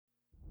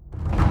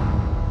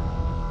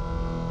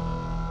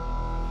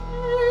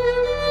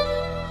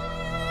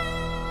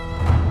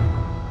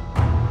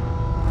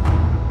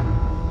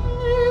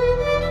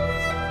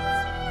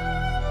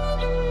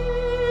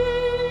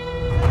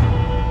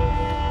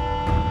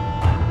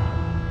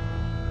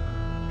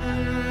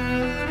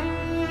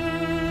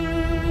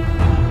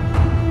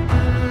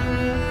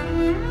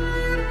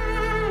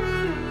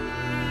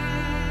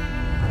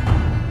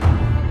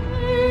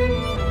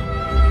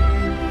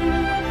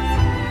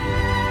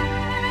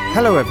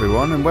Hello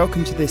everyone and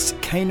welcome to this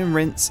Cane and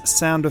Rinse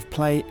Sound of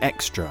Play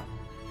Extra.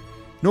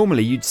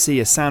 Normally you'd see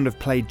a Sound of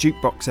Play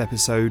jukebox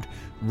episode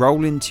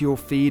roll into your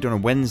feed on a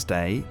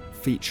Wednesday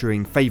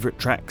featuring favourite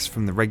tracks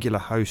from the regular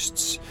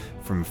hosts,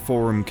 from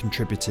forum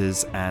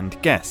contributors and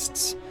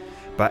guests.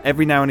 But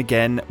every now and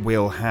again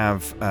we'll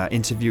have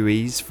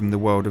interviewees from the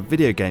world of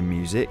video game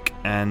music,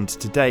 and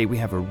today we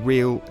have a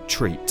real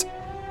treat.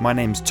 My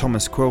name's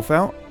Thomas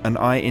Quillfelt and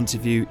I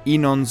interview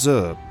Inon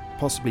Zur,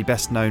 possibly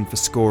best known for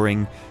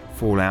scoring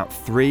Fallout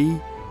 3,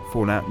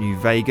 Fallout New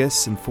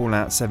Vegas and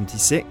Fallout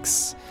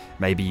 76.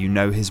 Maybe you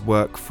know his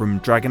work from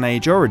Dragon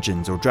Age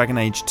Origins or Dragon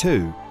Age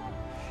 2.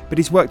 But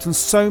he's worked on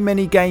so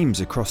many games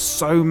across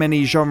so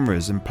many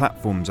genres and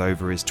platforms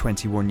over his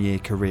 21-year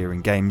career in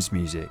games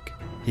music.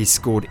 He's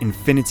scored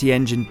Infinity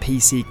Engine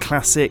PC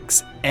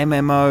classics,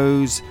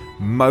 MMOs,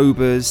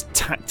 MOBAs,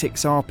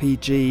 tactics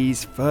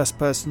RPGs,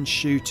 first-person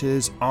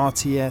shooters,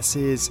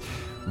 RTSs,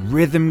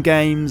 rhythm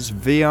games,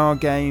 VR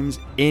games,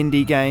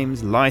 indie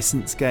games,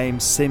 licensed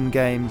games, sim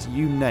games,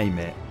 you name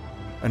it.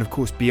 And of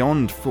course,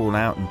 beyond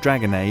Fallout and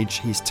Dragon Age,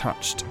 he's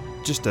touched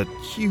just a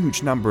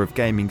huge number of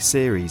gaming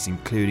series,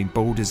 including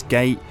Baldur's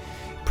Gate,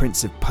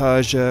 Prince of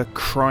Persia,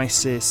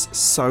 Crysis,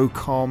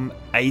 SOCOM,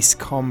 Ace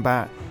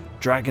Combat,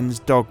 Dragon's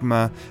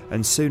Dogma,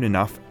 and soon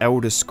enough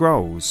Elder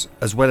Scrolls,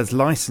 as well as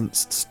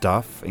licensed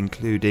stuff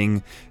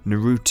including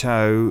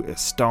Naruto,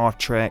 Star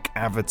Trek,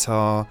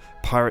 Avatar,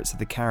 Pirates of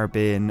the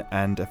Caribbean,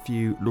 and a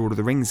few Lord of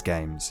the Rings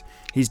games.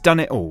 He's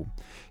done it all.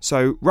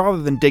 So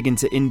rather than dig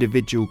into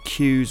individual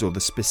cues or the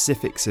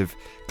specifics of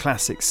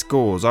classic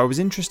scores, I was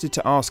interested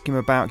to ask him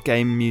about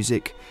game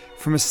music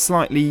from a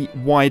slightly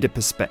wider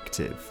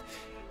perspective.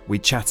 We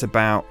chat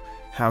about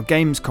how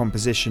games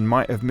composition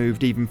might have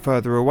moved even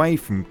further away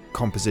from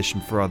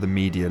composition for other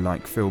media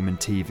like film and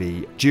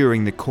TV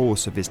during the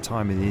course of his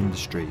time in the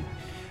industry.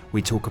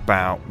 We talk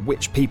about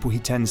which people he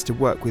tends to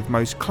work with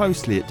most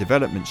closely at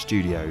development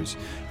studios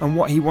and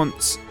what he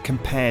wants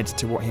compared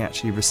to what he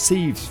actually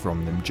receives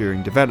from them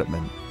during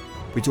development.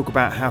 We talk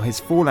about how his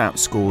Fallout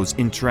scores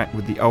interact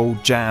with the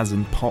old jazz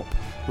and pop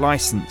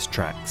licensed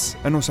tracks,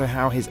 and also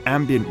how his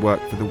ambient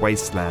work for The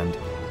Wasteland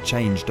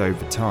changed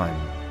over time.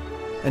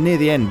 And near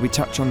the end, we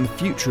touch on the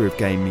future of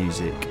game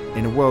music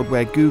in a world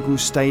where Google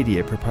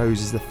Stadia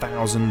proposes the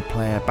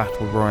 1,000-player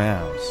battle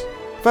royales.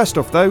 First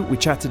off, though, we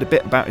chatted a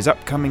bit about his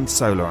upcoming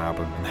solo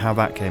album and how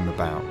that came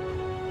about.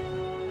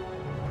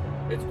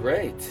 It's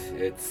great.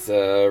 It's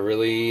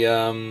really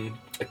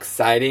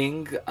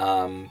exciting.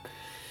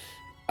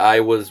 I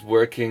was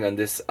working on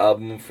this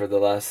album for the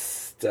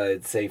last,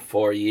 I'd say,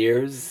 4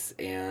 years,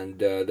 and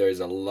there's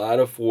a lot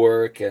of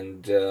work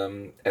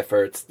and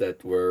efforts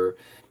that were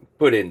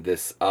put in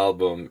this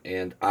album,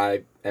 and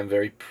I am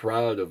very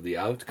proud of the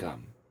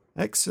outcome.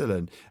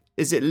 Excellent.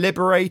 Is it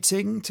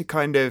liberating to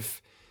kind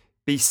of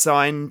be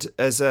signed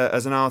as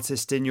an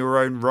artist in your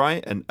own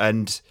right,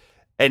 and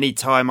any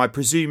time, I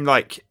presume,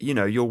 like, you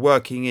know, you're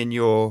working in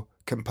your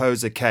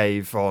composer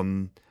cave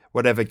on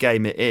whatever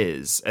game it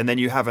is, and then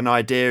you have an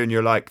idea and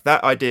you're like,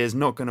 that idea is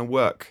not going to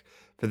work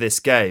for this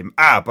game,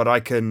 but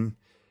I can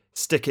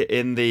stick it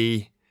in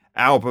the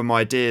album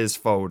ideas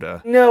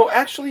folder. No,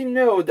 actually,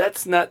 no,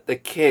 that's not the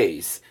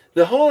case.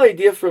 The whole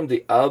idea from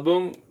the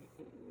album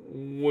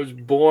was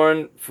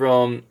born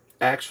from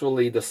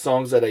actually the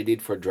songs that I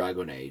did for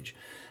Dragon Age.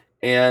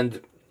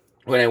 And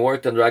when I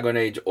worked on Dragon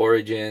Age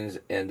Origins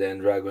and then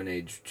Dragon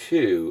Age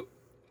 2,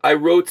 I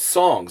wrote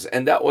songs,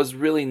 and that was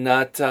really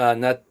not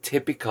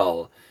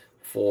typical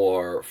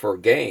for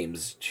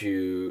games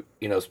to,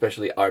 you know,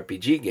 especially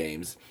RPG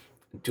games,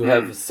 to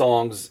have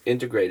songs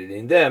integrated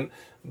in them.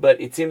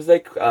 But it seems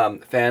like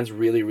fans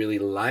really, really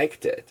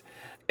liked it.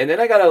 And then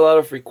I got a lot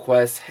of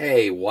requests,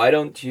 hey, why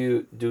don't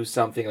you do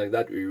something like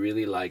that? We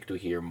really like to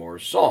hear more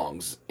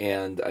songs.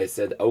 And I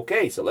said,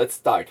 okay, so let's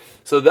start.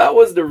 So that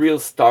was the real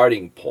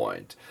starting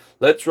point.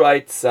 Let's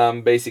write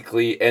some,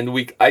 basically,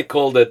 and I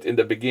called it in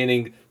the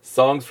beginning,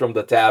 Songs from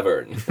the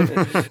Tavern,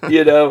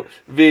 you know,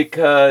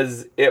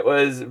 because it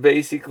was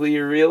basically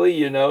really,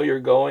 you know, you're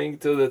going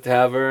to the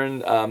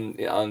tavern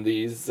on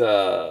these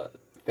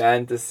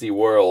fantasy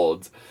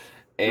worlds,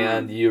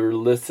 and you're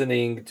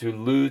listening to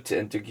lute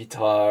and to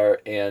guitar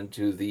and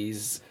to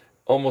these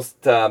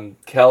almost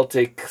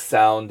Celtic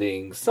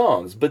sounding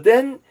songs. But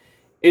then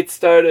it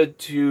started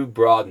to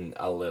broaden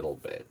a little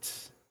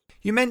bit.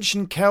 You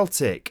mentioned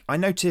Celtic. I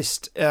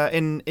noticed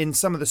in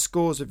some of the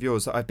scores of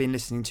yours that I've been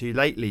listening to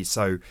lately,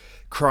 so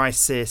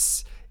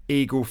Crysis,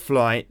 Eagle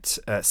Flight,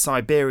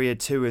 Siberia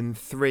 2 and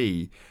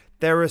 3,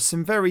 there are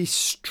some very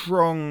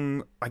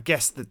strong, I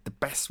guess the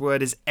best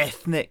word is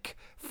ethnic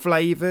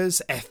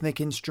flavours, ethnic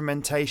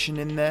instrumentation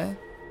in there.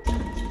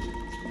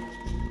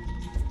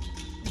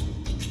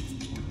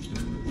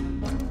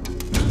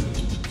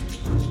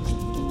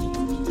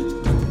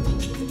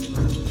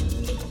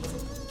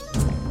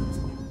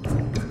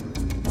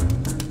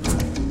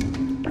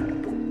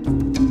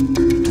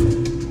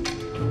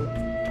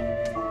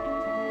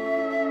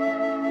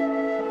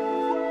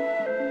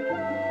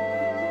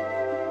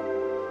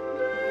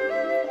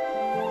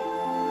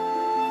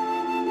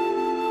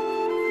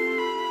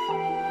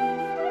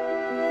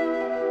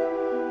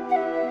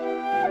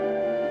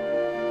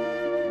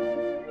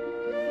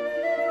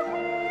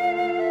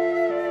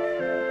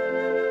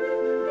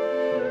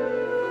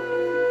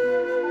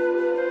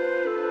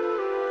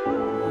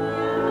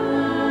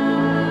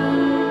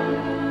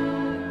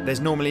 there's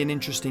normally an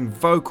interesting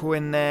vocal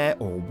in there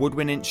or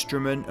woodwind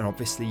instrument, and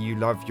obviously you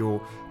love your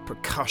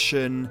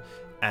percussion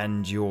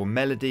and your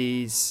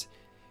melodies.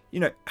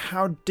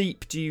 How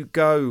deep do you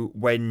go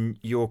when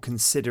you're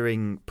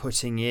considering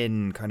putting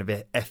in kind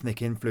of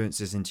ethnic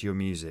influences into your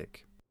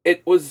music?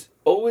 It was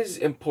always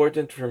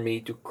important for me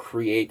to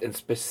create, and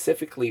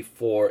specifically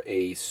for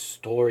a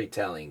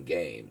storytelling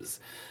games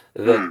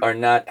that are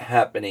not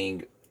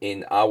happening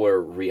in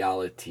our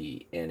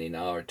reality and in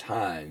our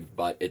time,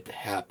 but it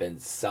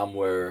happens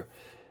somewhere,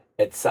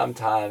 at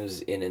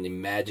sometimes in an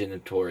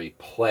imaginatory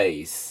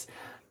place.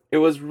 It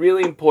was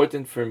really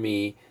important for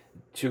me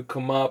to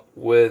come up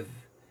with,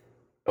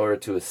 or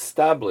to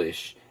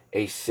establish,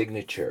 a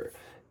signature.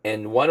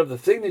 And one of the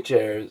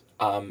signatures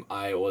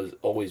I was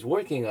always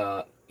working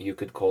on, you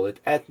could call it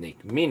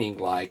ethnic, meaning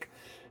like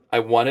I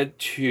wanted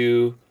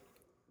to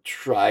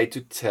try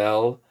to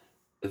tell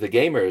the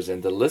gamers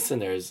and the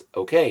listeners,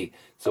 okay,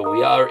 so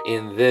we are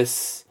in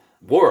this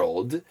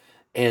world,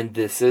 and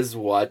this is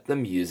what the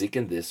music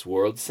in this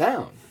world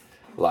sound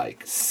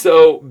like.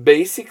 So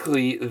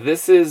basically,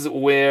 this is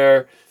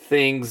where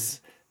things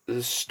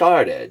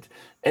started.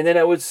 And then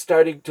I was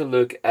starting to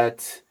look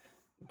at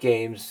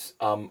games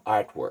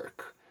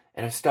artwork,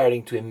 and I'm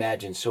starting to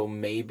imagine, so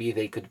maybe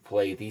they could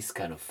play these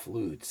kind of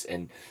flutes,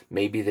 and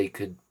maybe they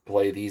could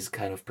play these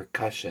kind of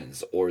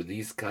percussions or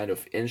these kind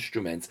of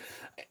instruments.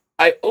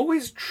 I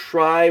always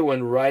try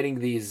when writing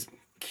these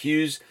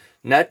cues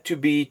not to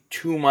be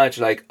too much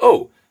like,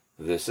 oh,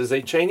 this is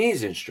a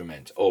Chinese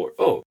instrument, or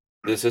oh,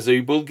 this is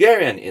a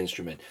Bulgarian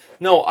instrument.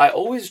 No, I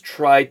always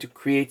try to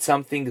create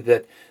something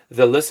that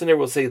the listener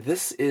will say,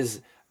 this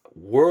is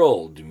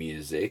world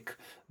music,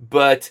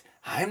 but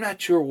I'm not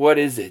sure what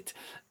is it.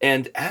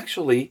 And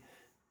actually,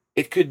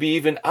 it could be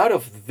even out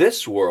of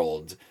this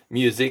world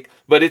music,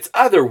 but it's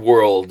other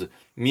world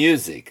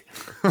music.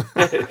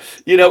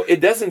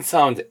 It doesn't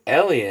sound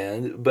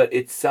alien, but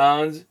it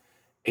sounds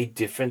a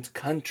different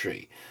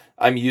country.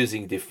 I'm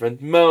using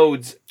different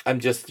modes. I'm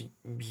just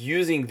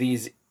using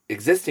these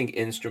existing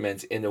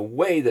instruments in a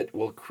way that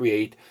will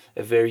create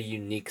a very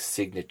unique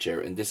signature.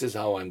 And this is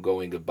how I'm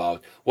going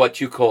about what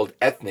you called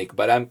ethnic,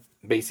 but I'm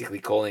basically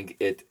calling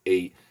it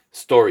a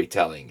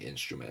storytelling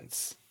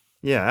instruments.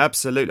 Yeah,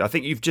 absolutely. I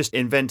think you've just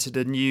invented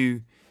a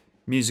new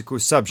musical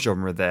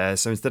subgenre there.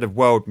 So instead of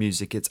world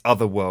music, it's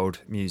other world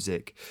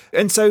music.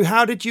 And so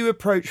how did you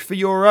approach for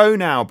your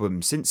own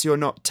album, since you're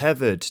not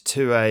tethered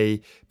to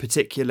a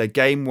particular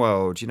game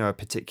world, a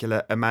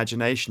particular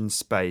imagination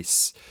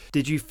space?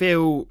 Did you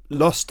feel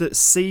lost at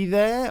sea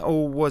there,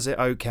 or was it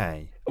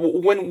okay?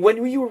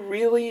 When you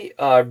really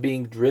are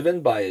being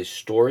driven by a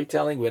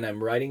storytelling, when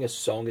I'm writing a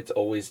song, it's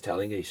always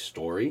telling a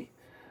story.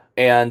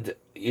 And,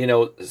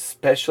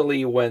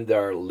 especially when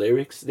there are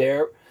lyrics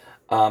there,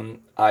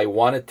 I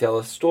want to tell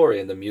a story,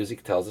 and the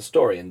music tells a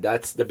story, and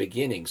that's the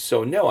beginning.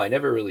 So no, I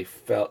never really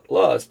felt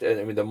lost. And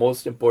I mean, the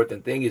most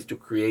important thing is to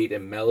create a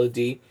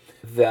melody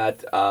that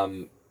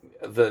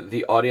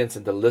the audience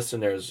and the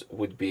listeners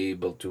would be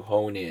able to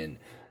hone in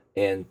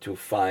and to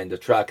find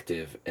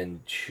attractive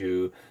and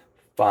to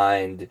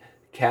find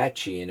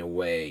catchy in a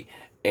way.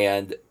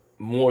 And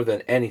more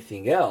than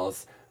anything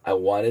else, I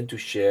wanted to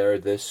share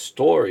this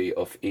story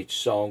of each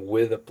song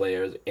with the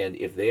players, and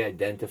if they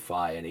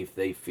identify and if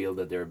they feel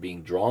that they're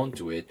being drawn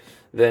to it,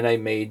 then I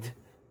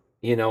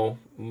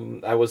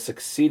was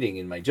succeeding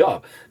in my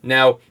job.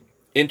 Now,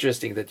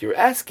 interesting that you're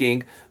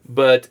asking,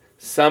 but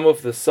some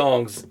of the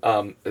songs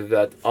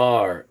that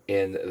are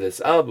in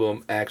this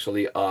album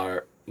actually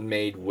are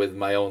made with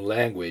my own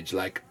language,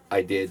 like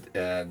I did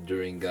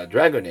during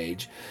Dragon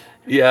Age.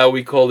 Yeah,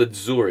 we called it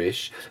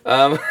Zurish.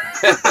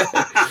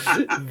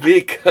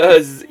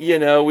 Because,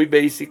 we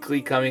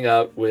basically coming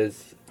out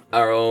with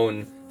our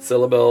own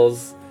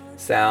syllables,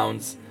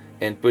 sounds,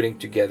 and putting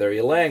together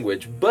a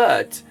language.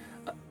 But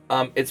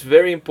it's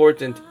very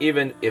important,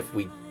 even if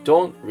we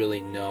don't really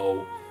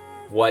know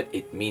what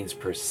it means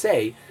per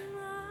se,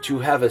 to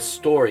have a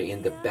story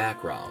in the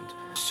background.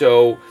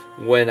 So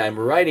when I'm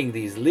writing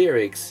these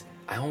lyrics,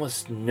 I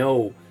almost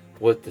know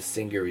what the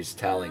singer is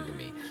telling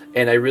me.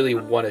 And I really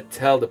want to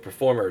tell the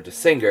performer, the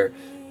singer,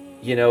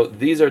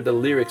 these are the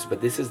lyrics, but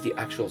this is the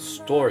actual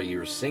story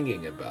you're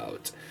singing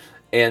about.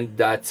 And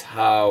that's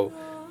how,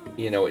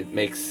 it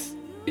makes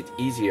it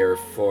easier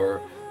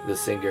for the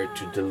singer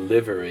to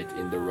deliver it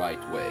in the right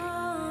way.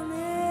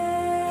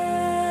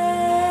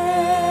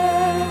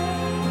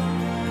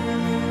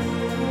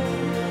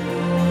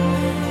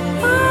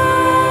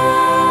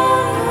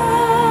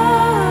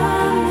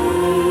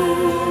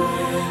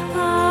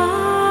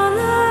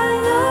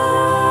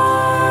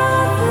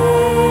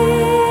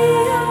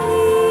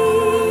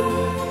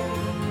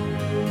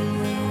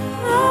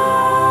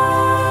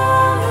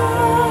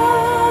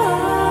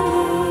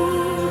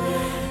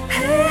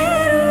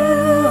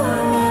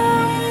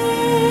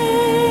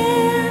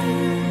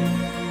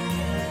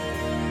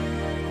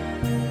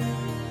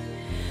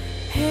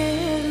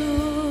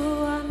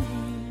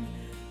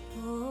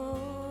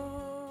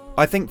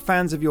 I think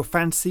fans of your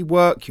fantasy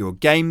work, your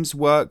games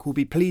work, will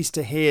be pleased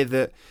to hear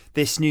that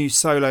this new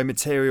solo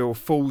material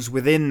falls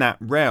within that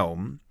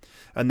realm.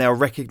 and they'll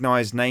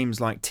recognise names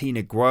like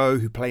Tina Guo,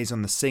 who plays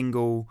on the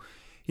single.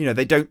 You know,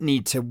 they don't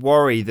need to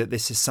worry that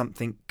this is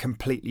something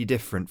completely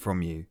different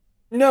from you.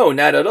 No,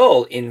 not at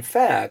all. In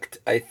fact,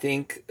 I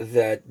think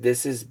that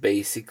this is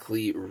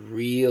basically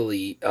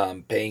really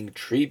paying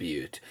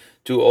tribute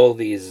to all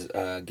these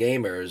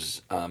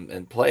gamers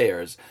and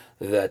players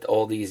that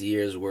all these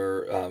years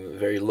were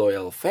very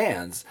loyal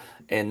fans.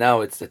 And now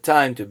it's the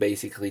time to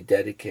basically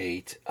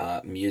dedicate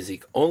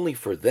music only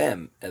for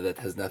them, and that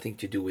has nothing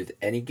to do with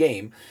any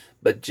game,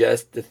 but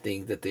just the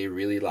thing that they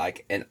really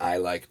like and I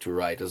like to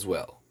write as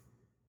well.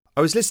 I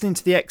was listening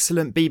to the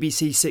excellent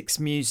BBC Six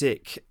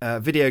Music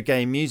video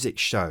game music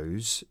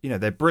shows. You know,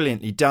 they're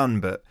brilliantly done,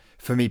 but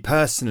for me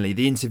personally,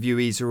 the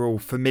interviewees are all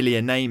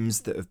familiar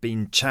names that have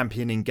been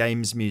championing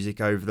games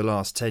music over the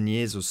last 10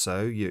 years or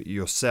so.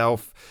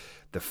 Yourself,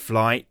 The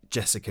Flight,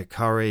 Jessica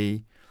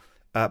Curry.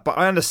 But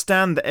I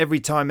understand that every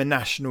time a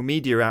national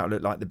media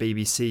outlet like the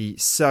BBC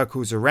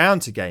circles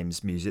around to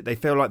games music, they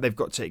feel like they've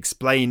got to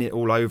explain it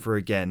all over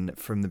again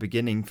from the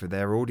beginning for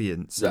their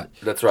audience.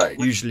 That's right.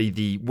 Usually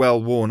the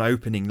well-worn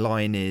opening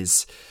line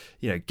is,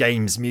 you know,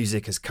 games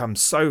music has come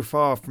so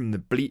far from the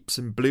bleeps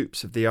and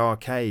bloops of the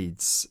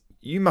arcades.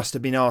 You must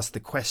have been asked the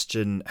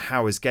question,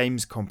 how is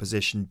games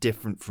composition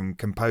different from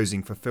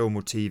composing for film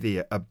or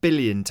TV, a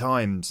billion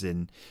times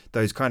in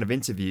those kind of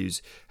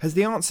interviews. Has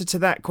the answer to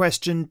that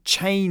question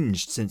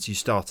changed since you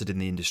started in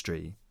the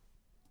industry?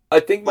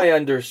 I think my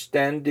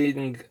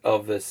understanding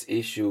of this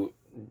issue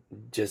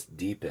just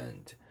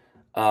deepened.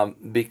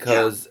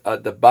 Because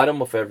at the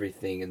bottom of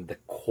everything and the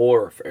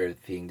core of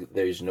everything,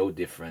 there is no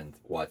difference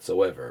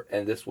whatsoever.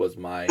 And this was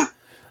my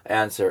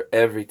answer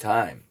every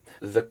time.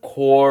 The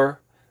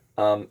core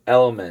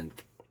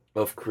element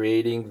of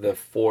creating the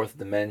fourth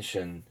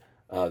dimension,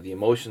 the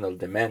emotional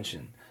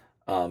dimension,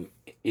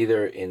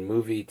 either in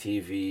movie,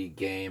 TV,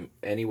 game,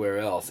 anywhere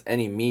else,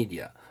 any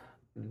media,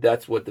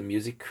 that's what the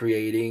music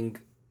creating,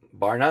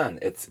 bar none.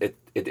 It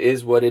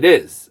is what it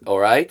is, all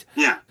right?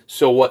 Yeah.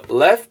 So what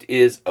left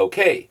is,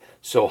 okay,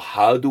 so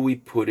how do we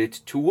put it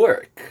to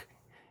work?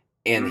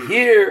 And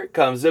here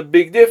comes a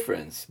big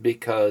difference,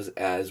 because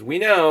as we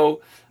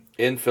know,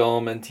 in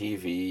film and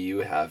TV, you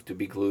have to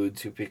be glued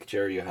to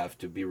picture. You have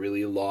to be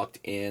really locked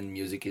in.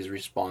 Music is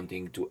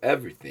responding to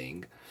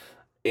everything.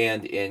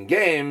 And in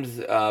games,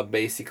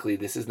 basically,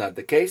 this is not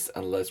the case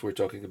unless we're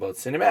talking about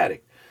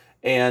cinematic.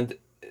 And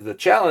the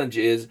challenge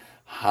is,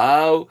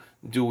 how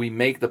do we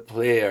make the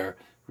player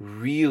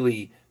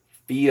really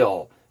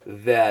feel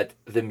that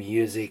the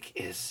music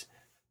is,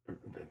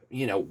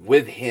 you know,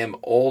 with him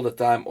all the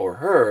time, or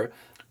her,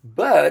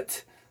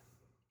 but,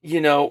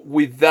 you know,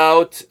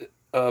 without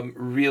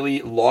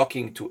really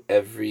locking to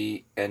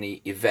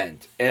any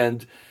event.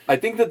 And I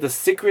think that the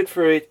secret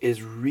for it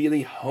is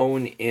really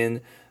hone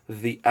in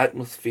the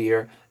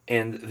atmosphere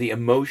and the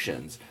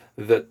emotions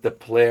that the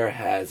player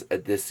has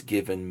at this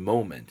given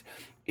moment.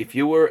 If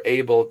you were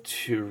able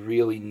to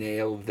really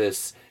nail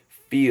this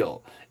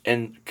feel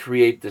and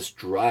create this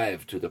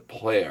drive to the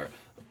player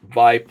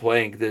by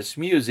playing this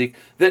music,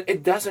 then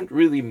it doesn't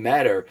really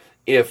matter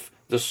if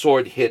the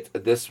sword hit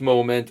at this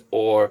moment,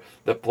 or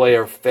the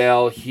player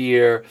fell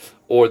here,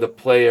 or the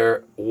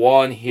player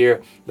won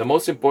here. The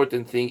most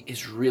important thing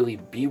is really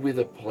be with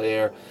the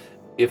player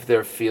if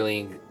they're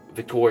feeling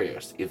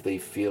victorious, if they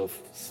feel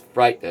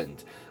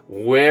frightened,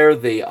 where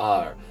they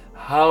are,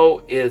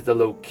 how is the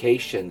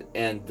location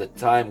and the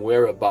time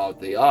whereabout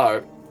they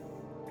are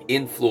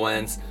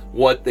influence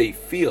what they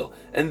feel.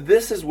 And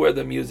this is where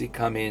the music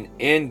come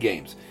in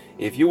games.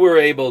 If you were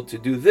able to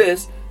do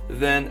this,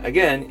 then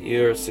again,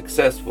 you're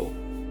successful.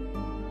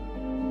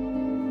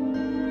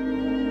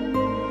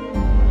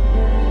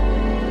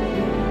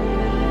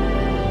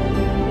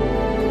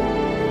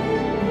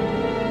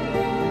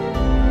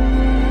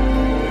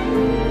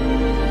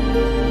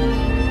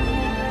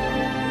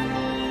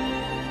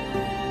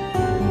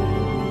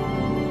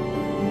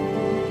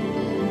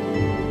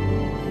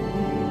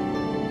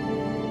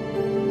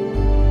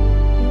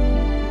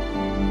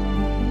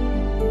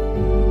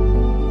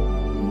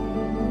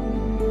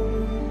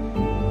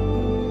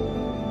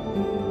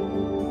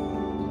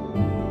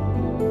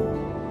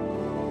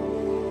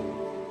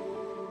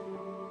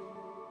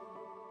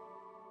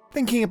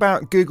 Thinking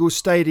about Google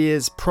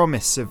Stadia's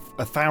promise of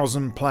a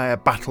 1,000-player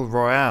battle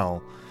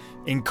royale,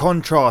 in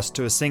contrast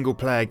to a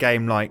single-player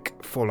game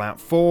like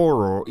Fallout 4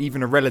 or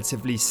even a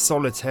relatively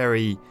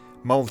solitary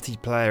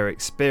multiplayer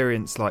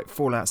experience like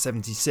Fallout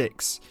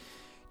 76,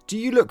 do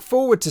you look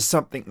forward to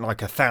something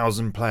like a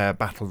 1,000-player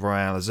battle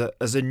royale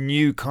as a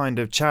new kind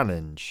of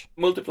challenge?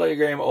 Multiplayer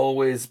game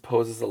always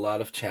poses a lot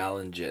of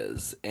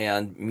challenges,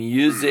 and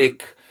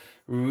music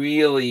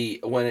really,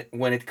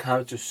 when it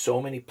comes to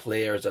so many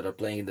players that are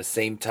playing at the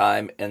same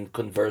time and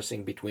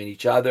conversing between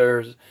each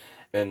other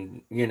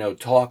and, you know,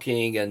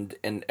 talking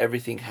and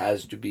everything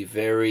has to be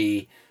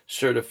very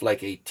sort of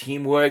like a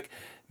teamwork.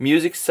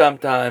 Music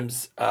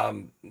sometimes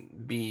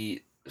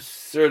be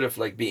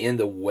in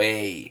the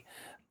way.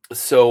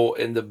 So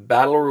in the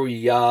battle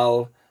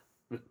royale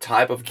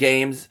type of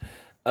games,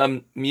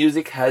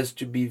 music has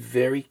to be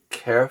very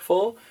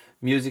careful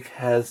music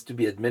has to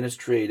be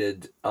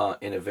administrated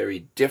in a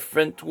very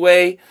different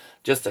way,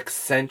 just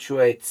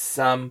accentuate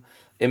some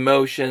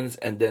emotions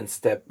and then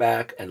step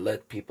back and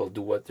let people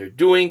do what they're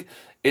doing.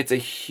 It's a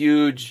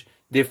huge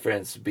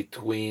difference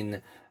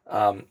between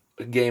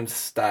games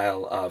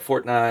style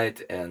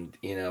Fortnite and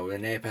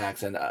in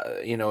Apex and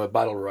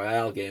battle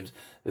royale games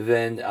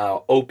than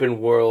open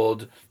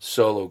world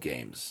solo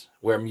games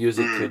where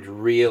music could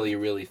really,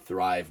 really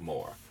thrive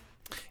more.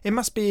 It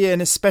must be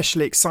an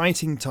especially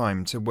exciting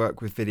time to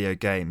work with video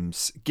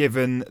games,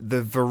 given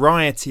the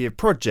variety of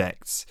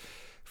projects,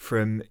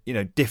 from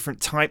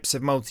different types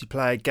of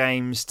multiplayer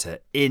games to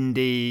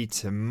indie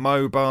to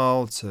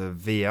mobile to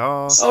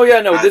VR. Oh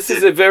yeah, no, this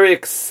is a very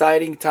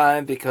exciting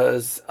time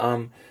because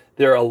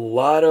there are a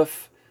lot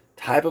of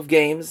type of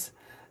games,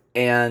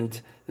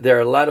 and there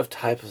are a lot of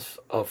types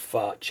of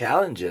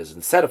challenges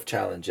and set of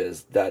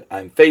challenges that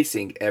I'm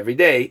facing every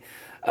day.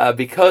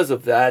 Because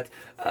of that,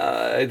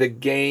 the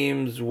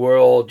games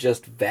world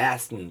just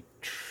vastens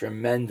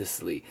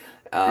tremendously.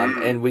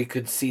 And we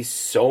could see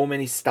so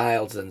many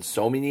styles and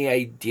so many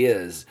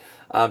ideas.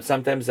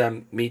 Sometimes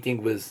I'm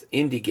meeting with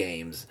indie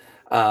games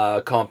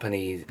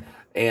companies,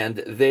 and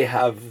they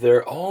have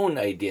their own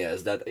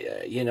ideas that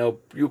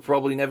you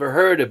probably never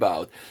heard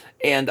about,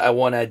 and I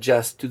want to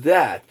adjust to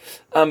that.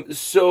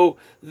 So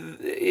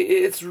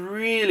it's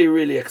really,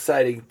 really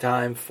exciting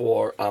time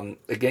for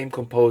a game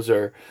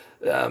composer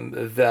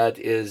that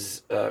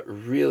is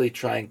really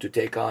trying to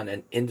take on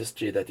an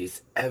industry that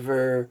is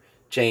ever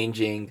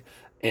changing,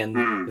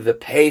 and the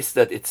pace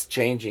that it's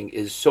changing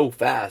is so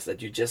fast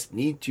that you just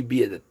need to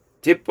be at the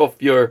tip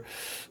of your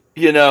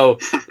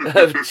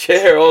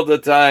chair all the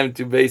time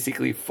to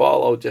basically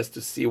follow, just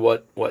to see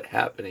what's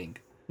happening.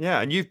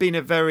 Yeah, and you've been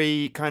a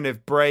very kind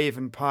of brave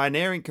and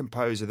pioneering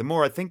composer. The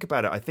more I think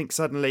about it, I think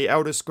suddenly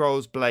Elder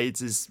Scrolls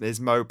Blades is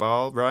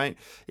mobile, right?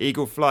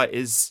 Eagle Flight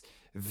is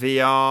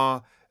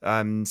VR.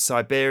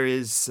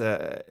 Siberia's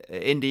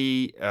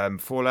indie.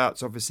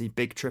 Fallout's obviously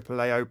big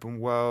AAA open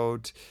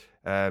world.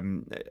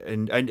 And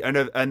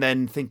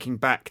then thinking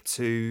back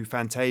to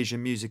Fantasia,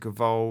 Music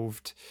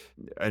Evolved,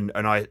 and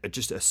I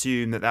just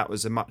assume that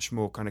was a much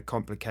more kind of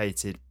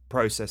complicated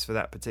process for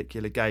that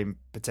particular game,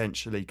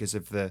 potentially because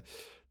of the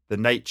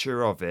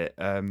nature of it.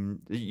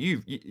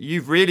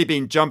 You've really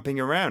been jumping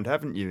around,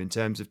 haven't you, in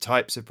terms of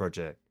types of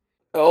project?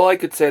 Oh, I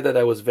could say that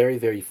I was very,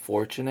 very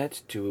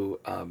fortunate to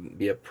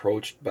be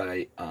approached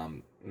by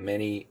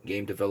many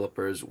game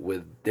developers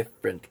with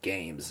different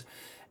games,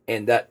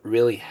 and that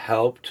really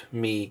helped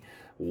me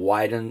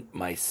widen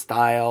my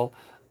style,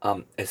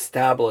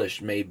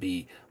 establish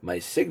maybe my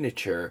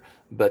signature,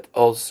 but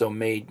also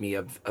made me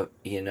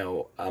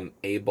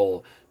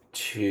able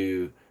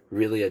to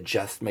really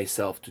adjust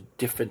myself to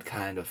different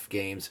kind of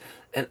games,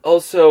 and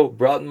also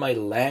broaden my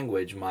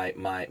language,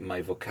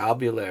 my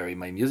vocabulary,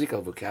 my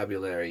musical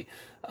vocabulary.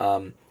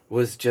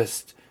 Was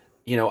just,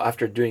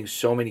 after doing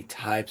so many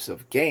types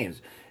of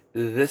games,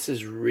 this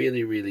is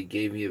really, really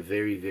gave me a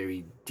very,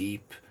 very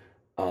deep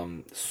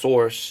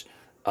source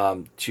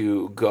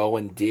to go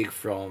and dig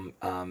from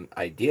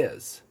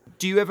ideas.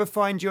 Do you ever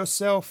find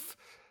yourself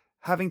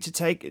having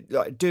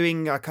to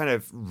doing a kind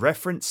of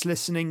reference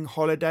listening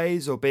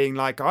holidays, or being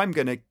like, I'm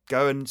going to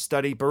go and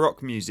study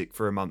Baroque music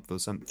for a month or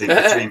something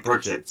between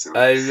projects?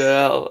 I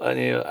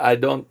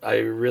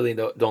really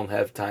don't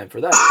have time for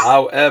that.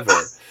 However,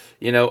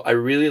 I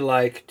really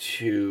like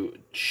to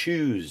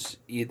choose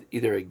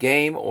either a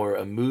game or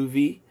a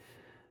movie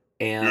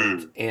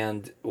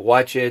and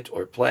watch it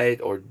or play it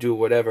or do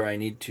whatever I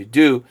need to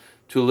do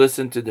to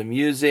listen to the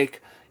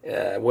music,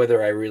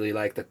 whether I really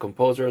like the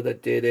composer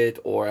that did it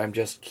or I'm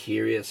just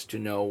curious to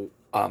know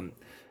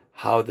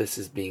how this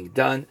is being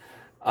done.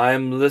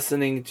 I'm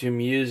listening to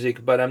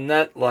music, but I'm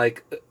not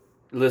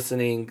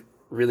listening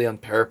really on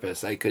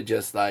purpose. I could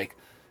just jump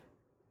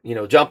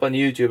on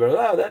YouTube and,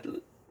 wow, that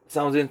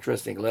sounds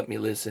interesting, let me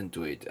listen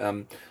to it.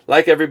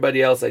 Like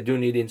everybody else, I do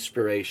need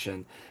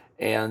inspiration,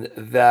 and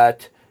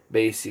that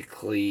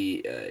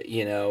basically,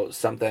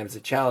 sometimes a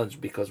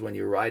challenge, because when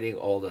you're writing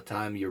all the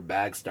time, your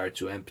bag starts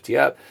to empty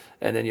up,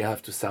 and then you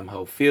have to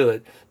somehow feel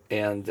it,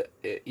 and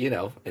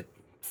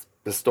it's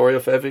the story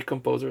of every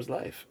composer's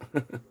life.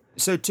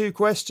 So 2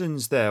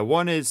 questions there.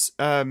 One is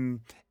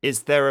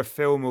there a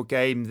film or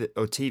game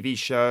or TV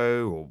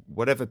show or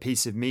whatever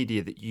piece of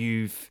media that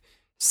you've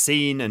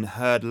seen and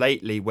heard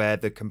lately where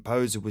the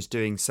composer was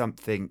doing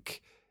something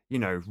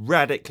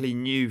radically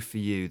new for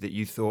you that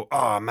you thought,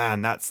 oh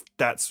man,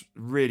 that's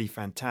really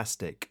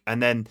fantastic?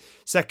 And then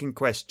second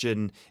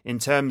question, in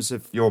terms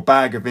of your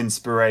bag of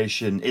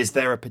inspiration, is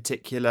there a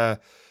particular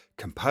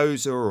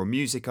composer or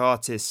music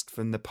artist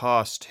from the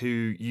past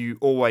who you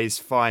always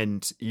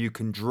find you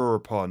can draw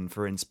upon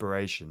for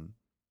inspiration?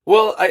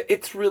 Well,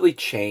 it's really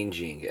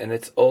changing, and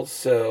it's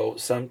also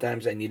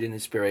sometimes I need an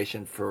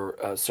inspiration for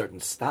a certain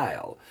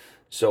style.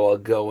 So I'll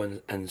go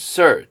and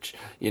search.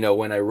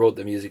 When I wrote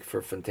the music for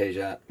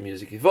Fantasia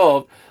Music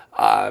Evolved,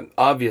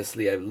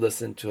 obviously I've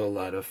listened to a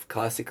lot of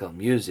classical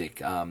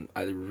music.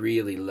 I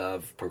really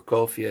love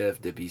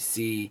Prokofiev,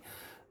 Debussy,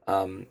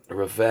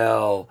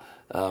 Ravel,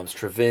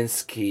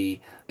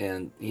 Stravinsky,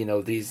 and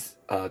these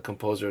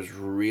composers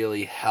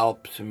really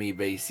helped me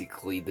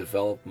basically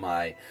develop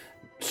my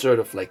sort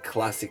of like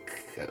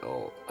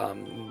classical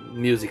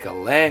musical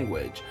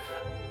language.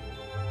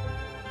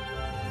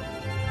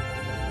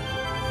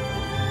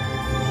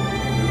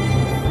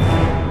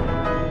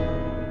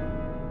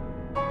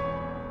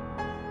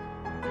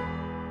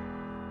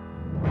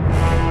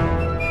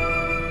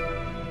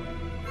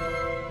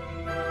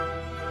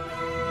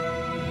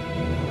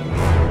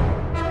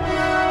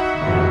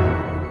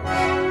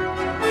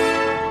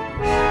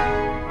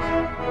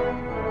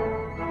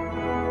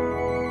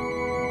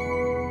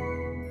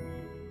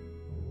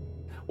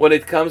 When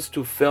it comes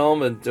to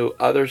film and to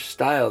other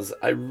styles,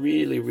 I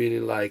really, really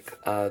like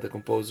the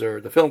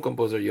film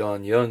composer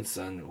Inon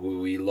Zur, who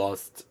we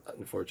lost,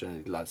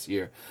 unfortunately, last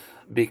year,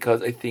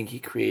 because I think he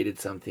created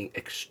something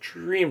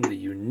extremely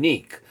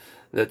unique.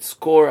 That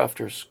score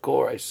after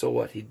score, I saw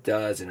what he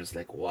does, and it's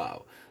like,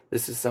 wow,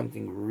 this is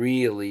something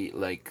really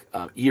like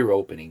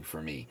ear-opening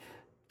for me.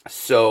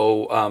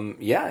 So,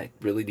 yeah, it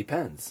really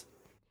depends.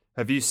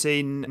 Have you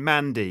seen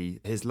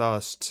Mandy, his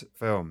last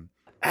film?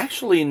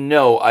 Actually,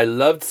 no. I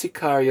loved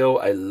Sicario.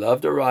 I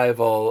loved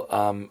Arrival.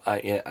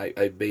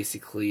 I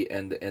basically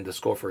and the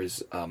score for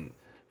his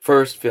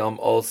first film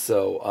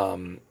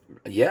also.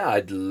 Yeah,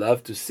 I'd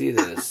love to see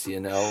this.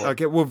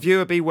 Okay, well,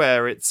 viewer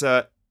beware. It's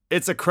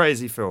a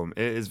crazy film.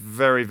 It is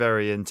very,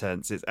 very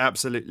intense. It's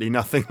absolutely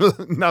nothing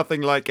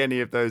nothing like any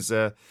of those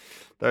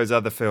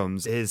other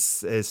films.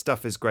 His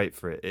stuff is great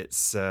for it.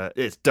 It's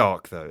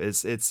dark though.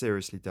 It's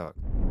seriously dark.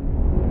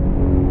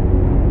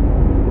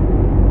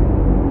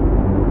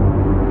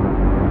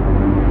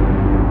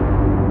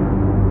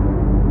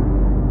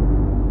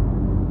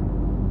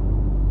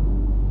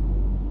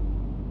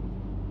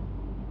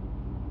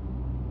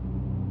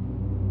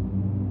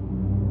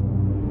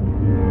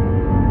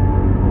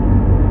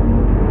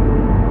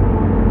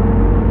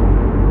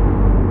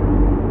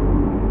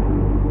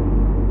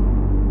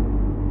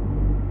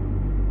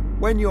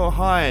 When you're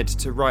hired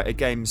to write a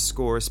game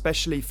score,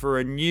 especially for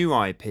a new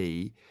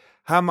IP,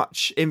 how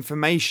much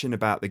information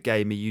about the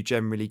game are you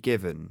generally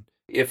given?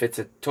 If it's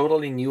a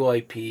totally new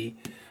IP,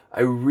 I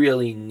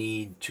really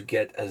need to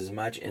get as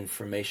much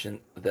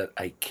information that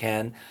I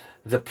can.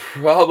 The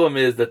problem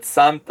is that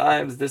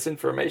sometimes this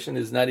information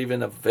is not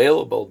even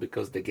available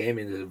because the game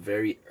is in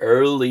very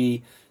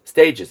early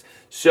stages.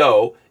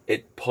 So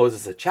it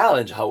poses a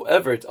challenge.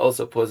 However, it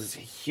also poses a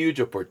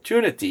huge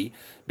opportunity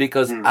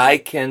because I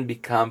can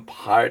become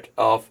part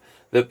of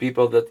the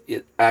people that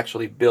is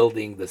actually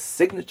building the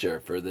signature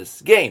for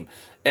this game.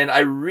 And I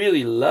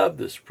really love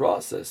this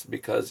process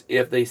because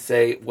if they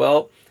say,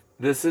 well,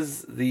 this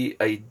is the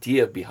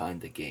idea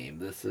behind the game,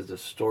 this is the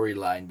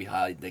storyline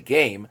behind the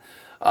game,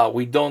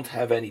 we don't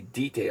have any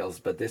details,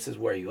 but this is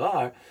where you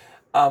are,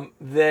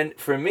 then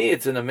for me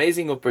it's an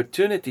amazing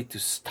opportunity to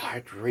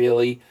start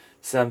really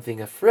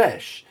something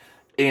afresh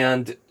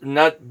and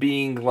not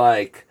being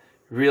like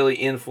really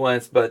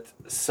influenced but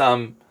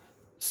some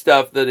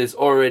stuff that is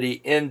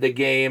already in the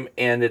game,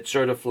 and it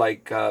sort of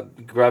like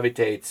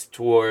gravitates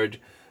toward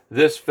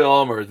this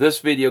film or this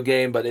video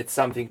game, but it's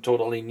something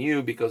totally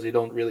new because they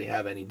don't really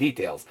have any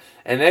details.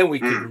 And then we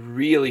could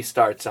really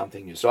start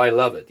something new. So I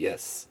love it,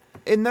 yes.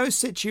 In those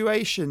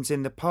situations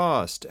in the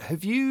past,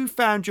 have you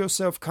found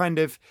yourself kind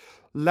of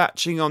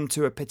latching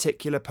onto a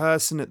particular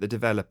person at the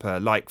developer?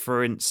 Like,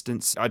 for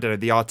instance, I don't know,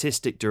 the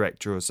artistic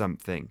director or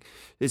something.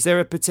 Is there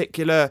a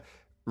particular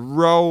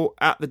role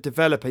at the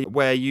developer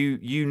where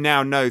you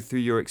now know through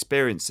your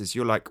experiences,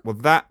 you're like, well,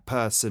 that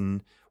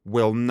person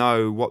will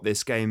know what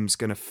this game's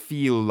going to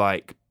feel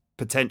like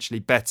potentially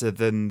better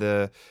than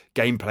the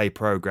gameplay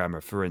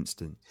programmer, for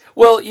instance?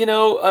 Well,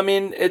 I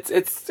mean,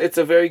 it's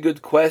a very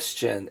good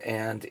question,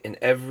 and in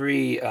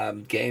every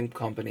game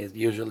company,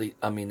 usually,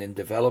 I mean, in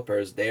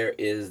developers, there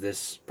is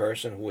this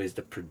person who is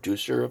the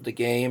producer of the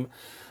game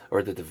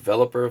or the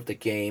developer of the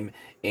game,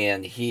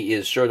 and he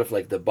is sort of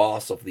like the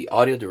boss of the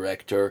audio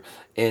director,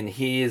 and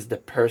he is the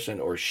person,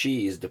 or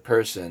she is the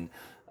person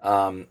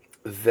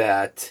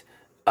that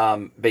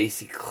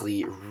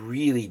basically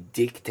really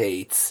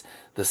dictates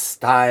the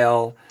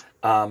style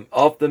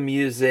of the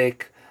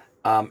music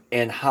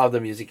and how the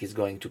music is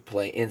going to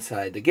play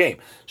inside the game.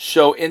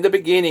 So in the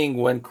beginning,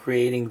 when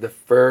creating the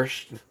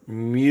first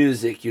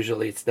music,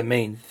 usually it's the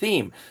main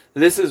theme.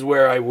 This is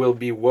where I will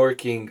be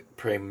working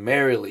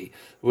primarily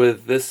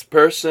with this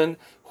person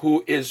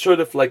who is sort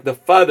of like the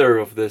father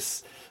of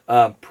this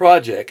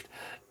project.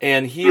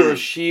 And he or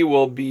she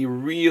will be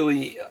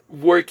really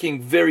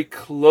working very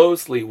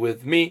closely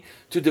with me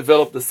to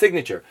develop the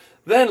signature.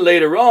 Then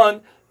later on,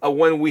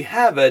 when we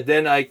have it,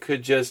 then I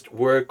could just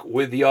work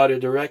with the audio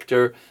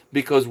director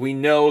because we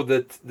know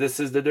that this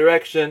is the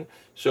direction.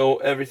 So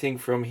everything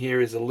from here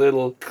is a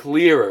little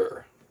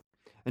clearer.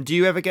 And do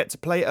you ever get to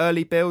play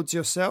early builds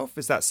yourself?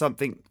 Is that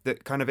something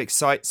that kind of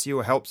excites you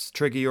or helps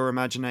trigger your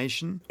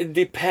imagination? It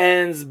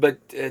depends, but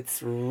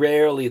it's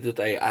rarely that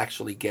I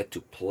actually get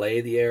to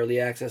play the early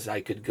access. I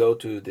could go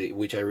to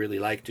which I really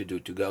like to do,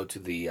 to go to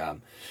the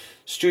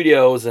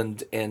studios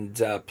and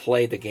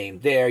play the game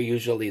there.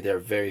 Usually they're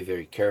very,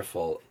 very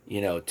careful,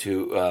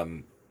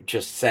 to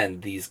just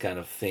send these kind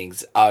of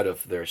things out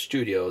of their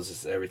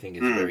studios. Everything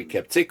is very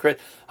kept secret.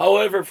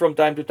 However, from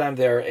time to time,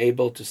 they are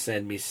able to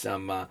send me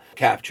some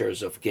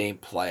captures of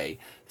gameplay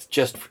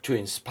just to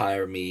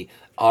inspire me,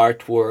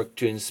 artwork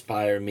to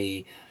inspire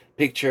me,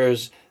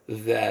 pictures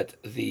that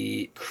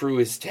the crew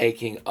is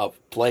taking of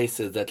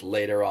places that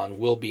later on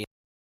will be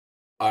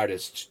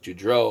artists to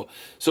draw.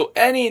 So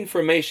any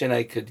information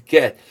I could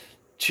get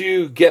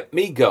to get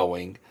me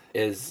going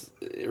is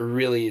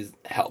really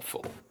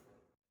helpful.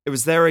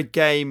 Was there a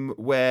game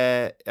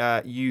where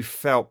you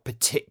felt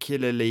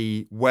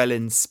particularly well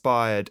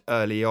inspired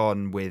early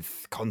on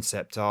with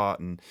concept art?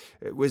 And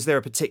was there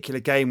a particular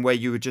game where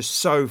you were just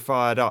so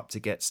fired up to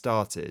get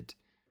started?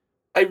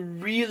 I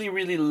really,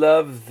 really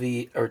love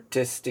the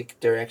artistic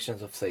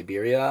directions of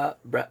Siberia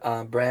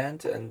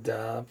brand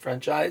and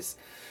franchise.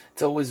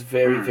 It's always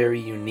very,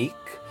 very unique,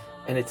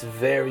 and it's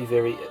very,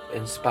 very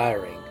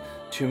inspiring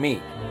to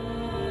me.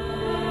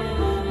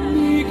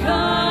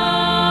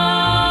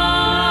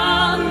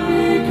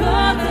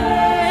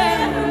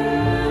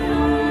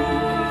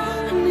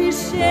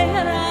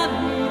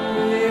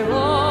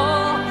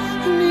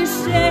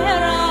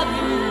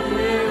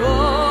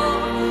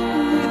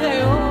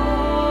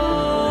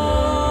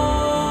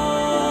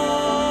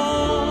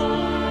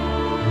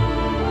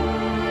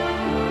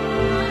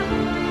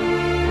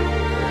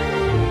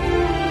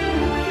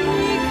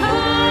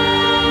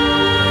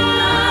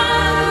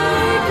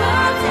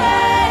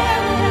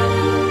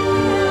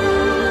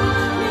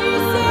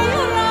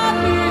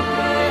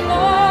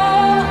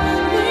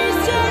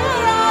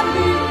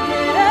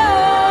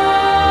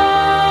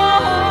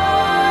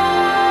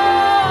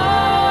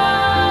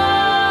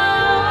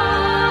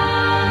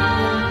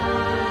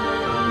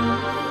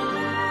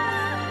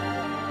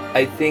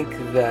 I think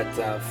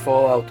that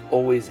Fallout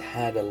always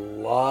had a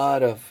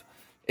lot of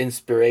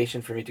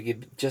inspiration for me to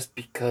give, just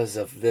because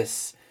of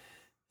this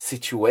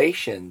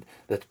situation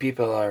that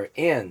people are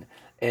in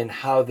and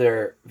how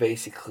they're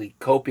basically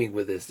coping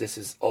with this. This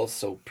has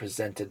also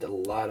presented a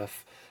lot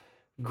of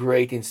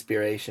great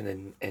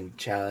inspiration and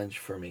challenge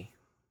for me.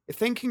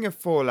 Thinking of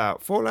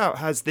Fallout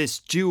has this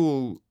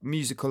dual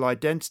musical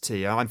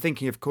identity. I'm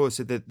thinking, of course,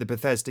 of the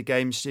Bethesda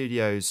Game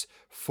Studios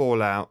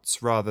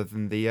Fallouts rather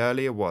than the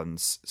earlier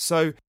ones.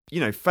 So,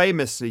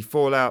 famously,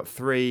 Fallout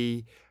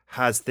 3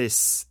 has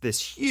this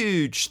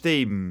huge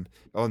theme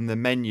on the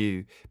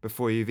menu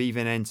before you've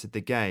even entered the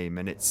game,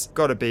 and it's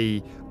got to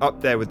be up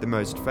there with the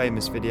most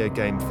famous video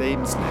game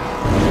themes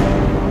now.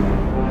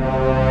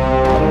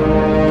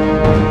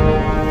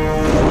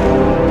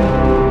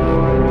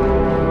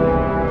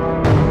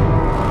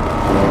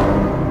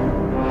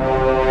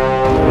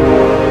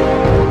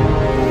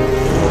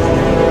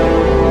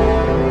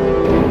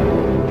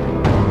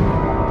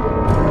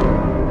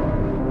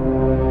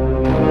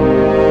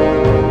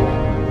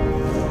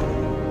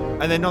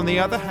 And then on the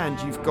other hand,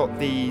 you've got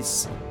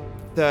these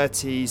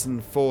 30s and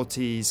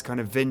 40s kind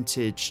of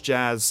vintage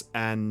jazz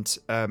and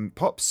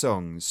pop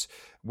songs,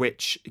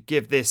 which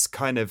give this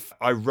kind of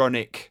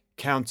ironic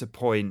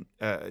counterpoint,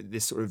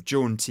 this sort of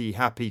jaunty,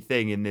 happy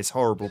thing in this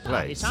horrible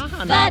place.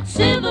 That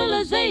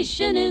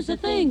civilization is a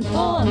thing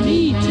for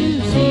me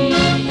to see.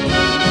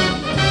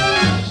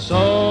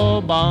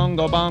 So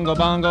bongo, bongo,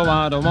 bongo,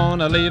 I don't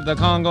want to leave the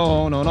Congo.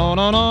 Oh, no, no,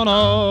 no, no,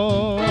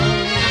 no.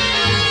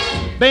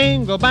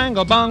 Bingo,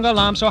 bango, bungle,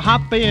 I'm so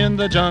happy in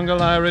the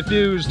jungle, I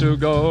refuse to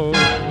go.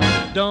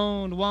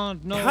 Don't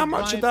want no. How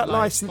much of that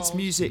licensed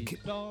music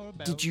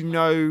did you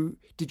know?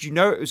 Did you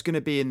know it was going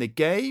to be in the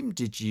game?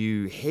 Did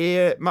you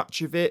hear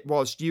much of it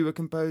whilst you were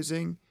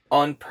composing?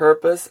 On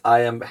purpose,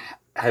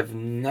 have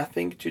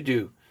nothing to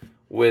do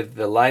with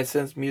the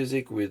licensed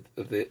music, with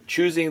the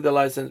choosing the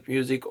licensed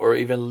music, or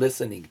even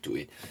listening to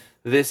it.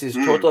 This is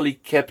totally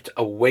kept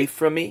away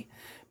from me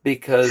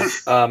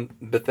because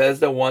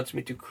Bethesda wants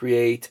me to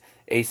create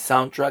a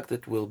soundtrack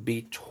that will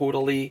be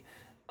totally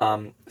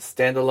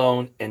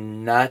standalone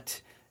and not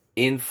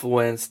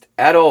influenced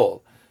at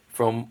all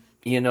from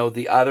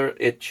the other.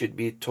 It should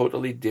be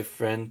totally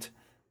different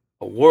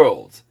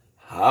worlds.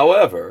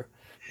 However,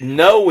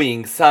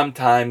 knowing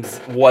sometimes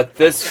what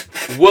this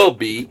will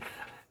be,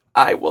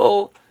 I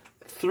will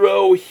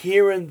throw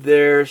here and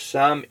there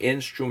some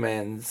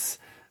instruments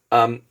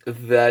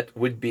that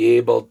would be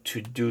able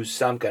to do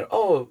some kind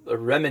of a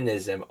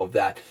reminiscence of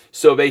that.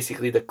 So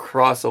basically the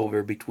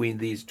crossover between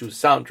these two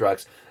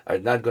soundtracks are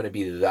not going to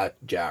be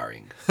that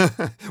jarring.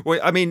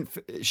 Well, I mean,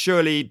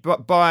 surely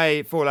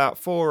by Fallout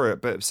 4,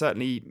 but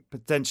certainly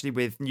potentially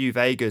with New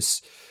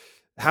Vegas,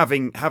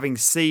 having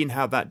seen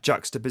how that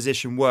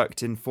juxtaposition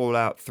worked in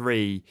Fallout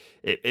 3,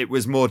 it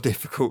was more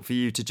difficult for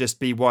you to just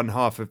be one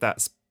half of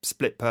that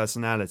split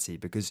personality,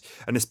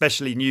 and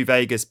especially New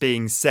Vegas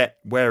being set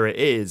where it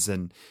is,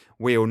 and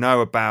we all know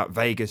about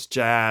Vegas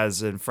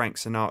jazz and Frank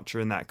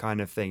Sinatra and that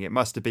kind of thing. It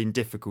must have been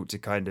difficult to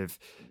kind of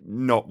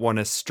not want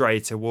to stray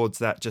towards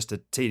that just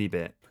a teeny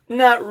bit.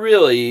 Not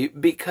really,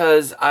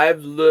 because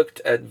I've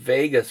looked at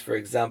Vegas, for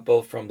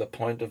example, from the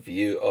point of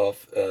view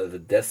of the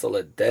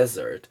desolate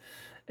desert,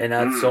 and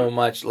not so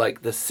much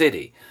like the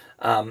city.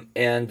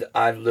 And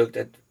I've looked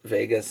at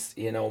Vegas,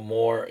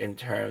 more in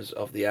terms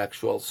of the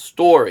actual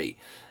story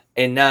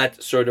and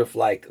not sort of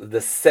like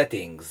the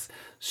settings.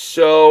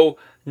 So,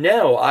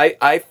 no,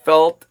 I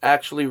felt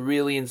actually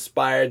really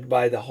inspired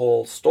by the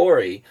whole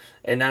story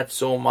and not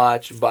so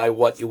much by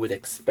what you would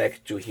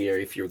expect to hear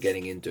if you're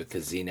getting into a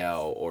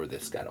casino or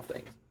this kind of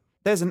thing.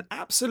 There's an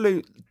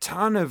absolute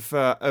ton of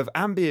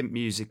ambient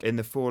music in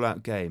the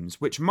Fallout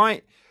games, which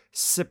might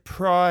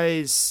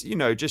surprise,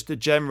 just a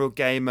general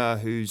gamer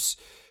who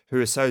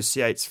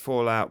associates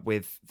Fallout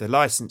with the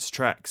licensed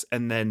tracks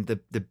and then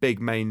the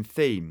big main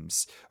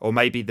themes, or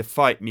maybe the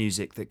fight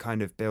music that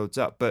kind of builds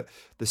up. But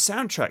the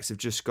soundtracks have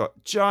just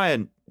got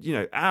giant,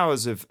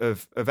 hours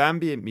of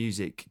ambient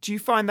music. Do you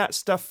find that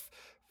stuff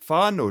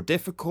fun or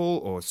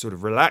difficult or sort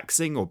of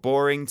relaxing or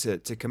boring to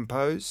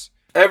compose?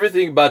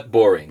 Everything but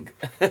boring.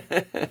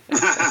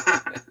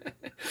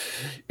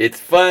 It's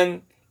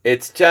fun,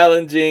 it's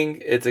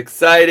challenging, it's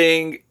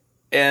exciting,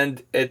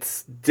 and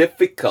it's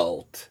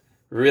difficult,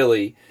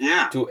 really,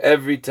 to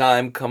every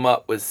time come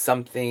up with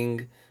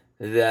something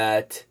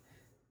that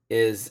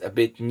is a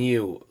bit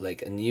new,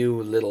 like a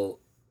new little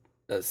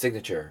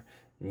signature,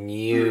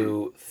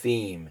 new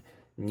theme,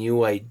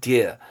 new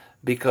idea,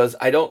 because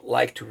I don't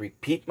like to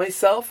repeat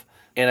myself,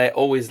 and I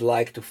always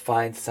like to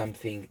find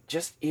something,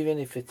 just even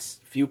if it's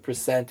few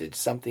percentage,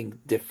 something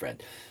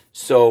different.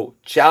 So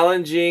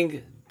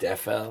challenging,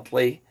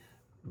 definitely,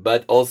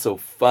 but also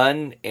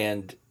fun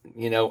and,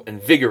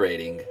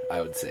 invigorating,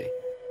 I would say.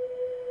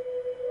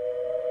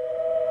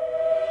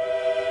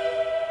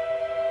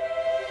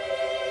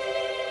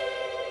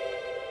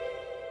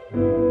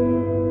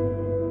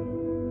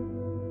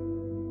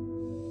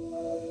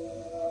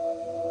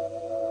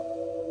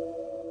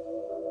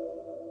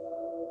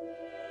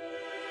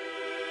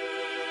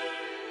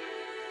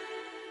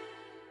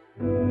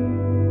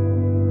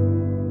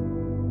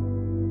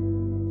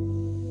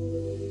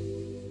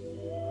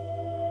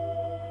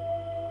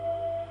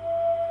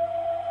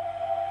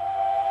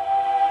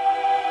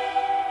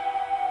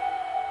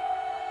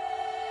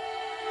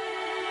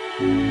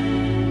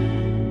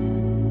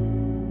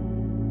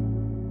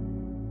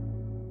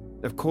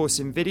 Of course,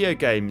 in video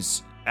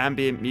games,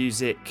 ambient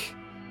music,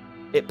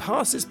 it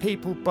passes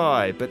people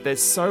by, but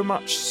there's so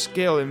much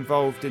skill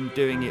involved in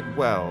doing it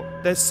well.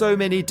 There's so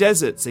many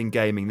deserts in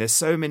gaming. There's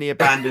so many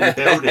abandoned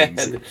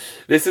buildings.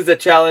 This is a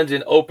challenge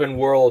in open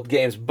world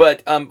games,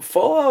 but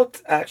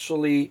Fallout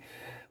actually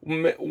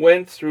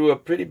went through a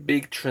pretty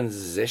big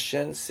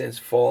transition since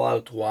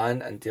Fallout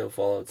 1 until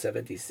Fallout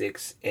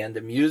 76, and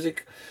the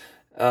music,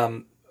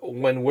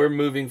 when we're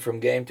moving from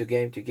game to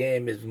game to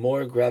game, is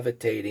more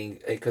gravitating,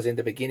 because in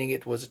the beginning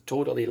it was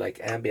totally like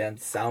ambient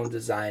sound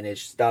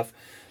design-ish stuff,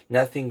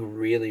 nothing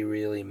really,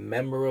 really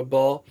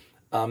memorable,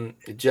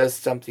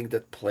 just something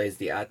that plays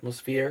the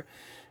atmosphere,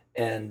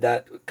 and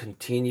that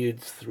continued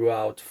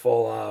throughout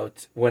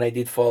Fallout. When I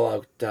did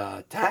Fallout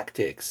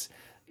Tactics,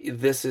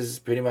 this is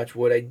pretty much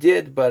what I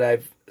did, but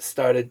I've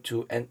started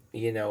to,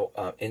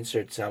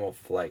 insert some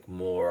of like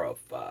more of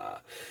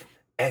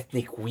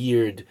ethnic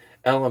weird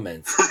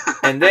elements.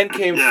 And then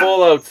came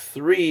Fallout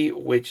 3,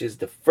 which is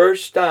the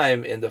first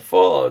time in the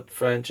Fallout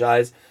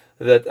franchise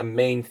that a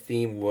main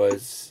theme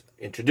was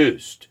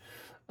introduced.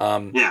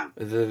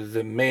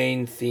 The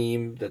main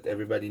theme that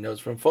everybody knows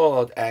from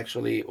Fallout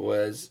actually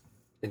was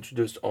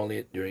introduced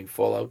only during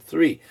Fallout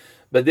 3.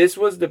 But this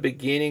was the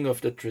beginning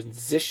of the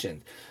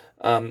transition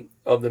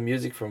of the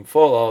music from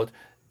Fallout,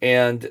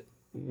 and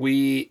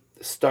we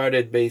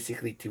started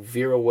basically to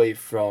veer away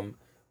from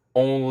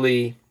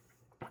only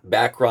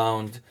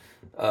background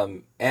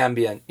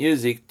ambient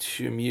music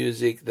to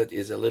music that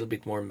is a little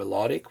bit more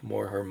melodic,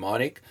 more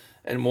harmonic,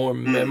 and more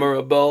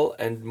memorable,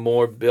 and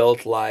more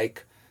built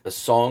like a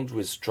song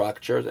with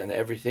structures and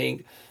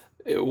everything.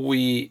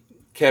 We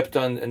kept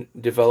on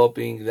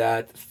developing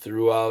that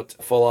throughout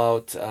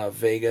Fallout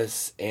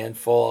Vegas and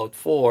Fallout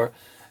 4,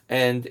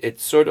 and it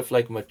sort of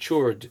like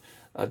matured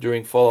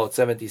during Fallout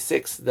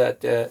 76,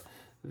 that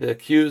the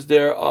cues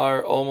there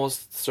are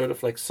almost sort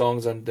of like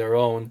songs on their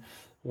own,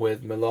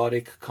 with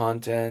melodic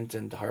content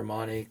and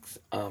harmonic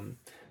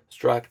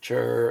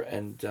structure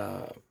and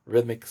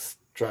rhythmic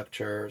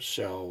structure.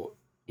 So,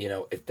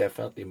 it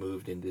definitely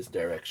moved in this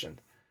direction.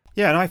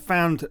 Yeah, and I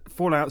found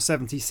Fallout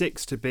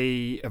 76 to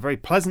be a very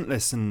pleasant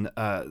listen.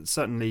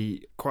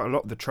 Certainly quite a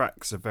lot of the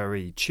tracks are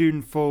very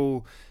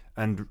tuneful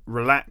and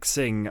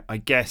relaxing, I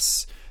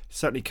guess,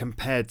 certainly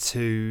compared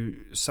to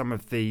some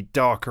of the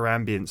darker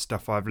ambient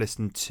stuff I've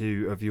listened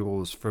to of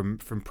yours from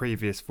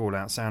previous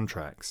Fallout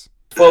soundtracks.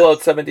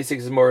 Fallout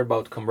 76 is more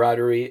about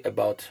camaraderie,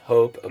 about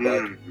hope,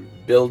 about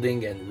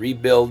building and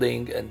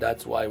rebuilding, and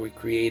that's why we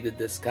created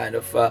this kind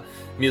of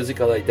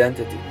musical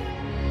identity.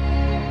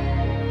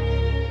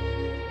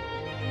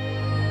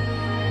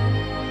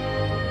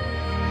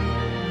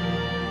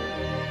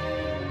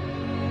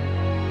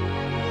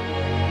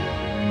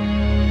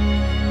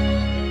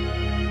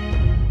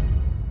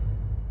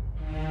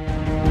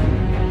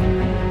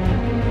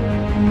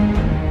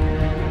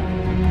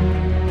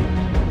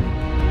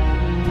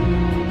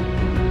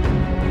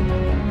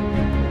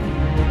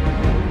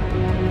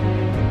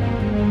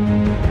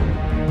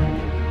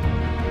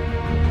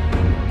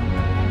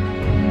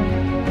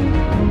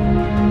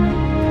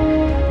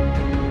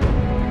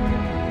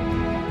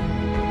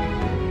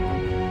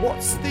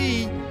 What's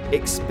the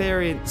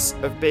experience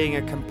of being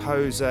a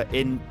composer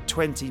in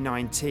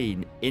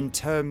 2019 in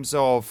terms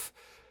of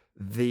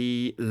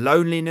the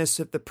loneliness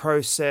of the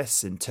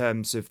process, in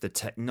terms of the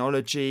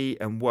technology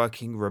and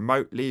working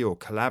remotely or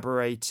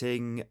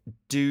collaborating?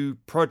 Do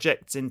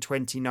projects in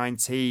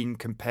 2019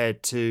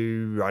 compared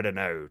to, I don't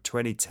know,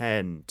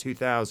 2010,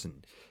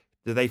 2000,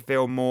 do they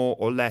feel more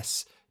or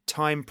less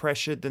time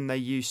pressured than they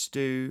used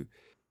to?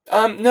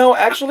 No,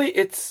 actually,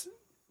 it's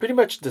pretty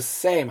much the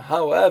same.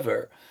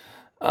 However,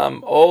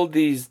 all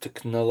these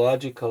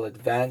technological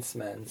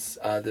advancements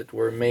that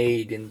were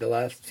made in the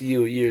last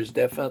few years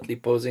definitely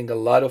posing a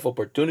lot of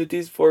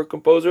opportunities for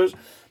composers,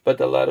 but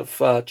a lot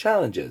of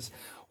challenges.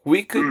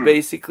 We could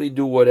basically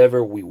do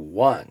whatever we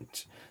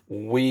want.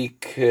 We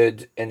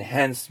could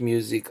enhance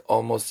music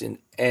almost in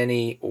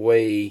any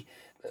way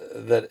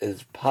that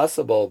is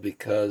possible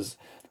because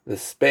the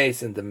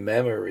space and the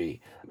memory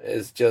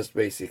is just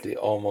basically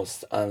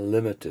almost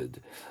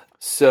unlimited.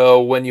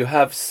 So when you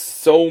have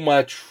so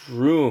much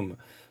room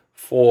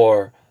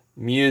for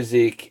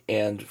music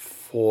and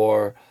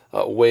for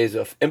ways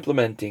of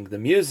implementing the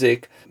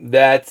music,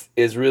 that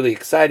is really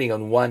exciting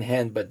on one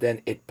hand, but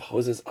then it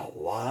poses a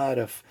lot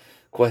of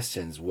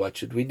questions. What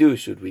should we do?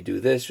 Should we do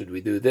this? Should we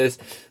do this?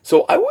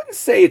 So I wouldn't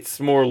say it's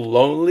more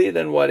lonely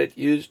than what it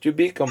used to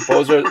be.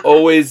 Composer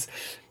always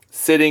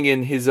sitting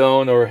in his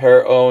own or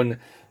her own,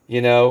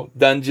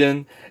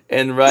 dungeon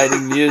and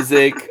writing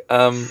music.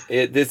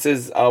 This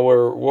is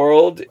our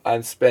world.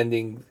 I'm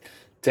spending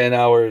 10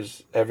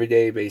 hours every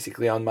day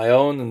basically on my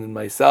own and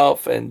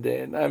myself, and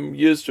I'm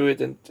used to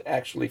it and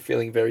actually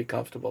feeling very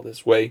comfortable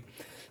this way.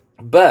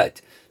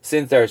 But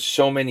since there are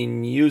so many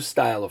new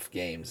style of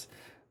games,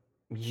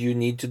 you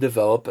need to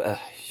develop a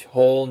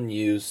whole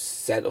new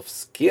set of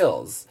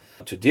skills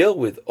to deal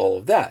with all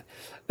of that.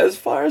 As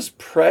far as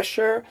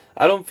pressure,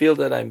 I don't feel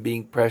that I'm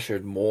being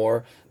pressured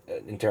more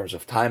in terms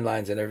of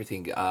timelines and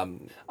everything.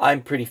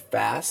 I'm pretty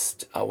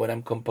fast when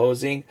I'm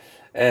composing.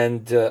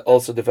 And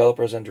also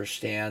developers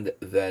understand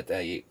that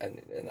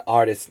an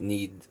artist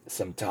needs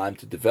some time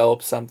to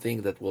develop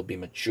something that will be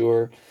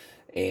mature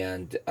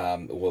and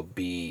will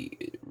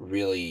be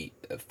really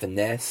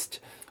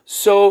finessed.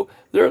 So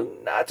there are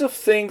lots of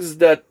things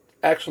that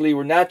actually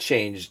were not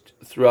changed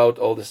throughout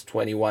all this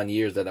 21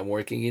 years that I'm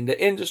working in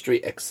the industry,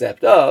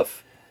 except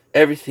of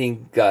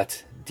everything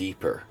got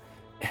deeper.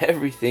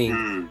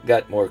 Everything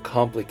got more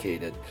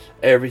complicated.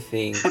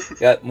 Everything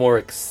got more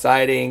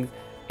exciting.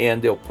 And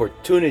the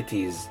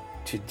opportunities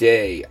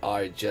today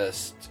are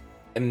just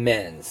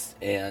immense.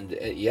 And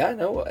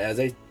as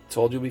I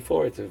told you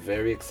before, it's a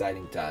very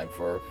exciting time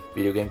for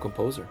video game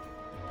composer.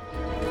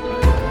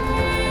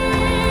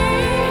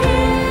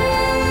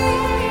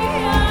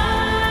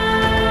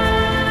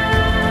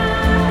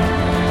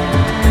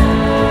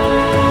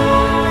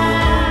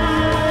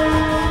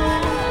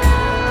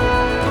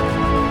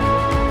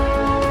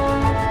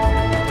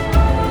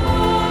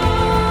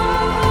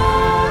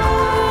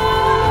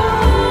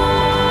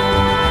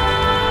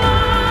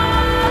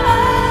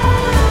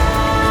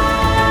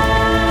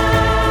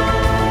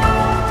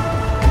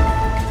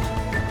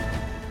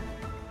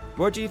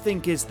 What do you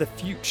think is the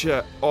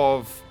future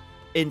of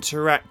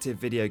interactive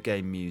video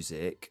game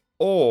music,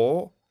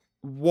 or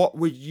what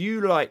would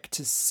you like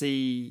to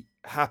see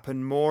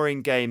happen more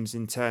in games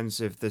in terms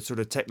of the sort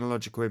of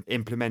technological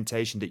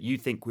implementation that you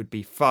think would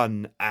be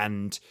fun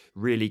and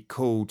really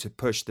cool to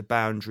push the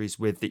boundaries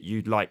with, that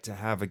you'd like to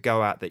have a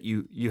go at that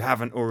you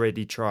haven't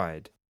already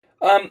tried?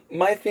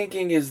 My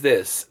thinking is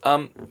this.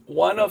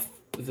 One of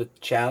the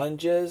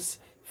challenges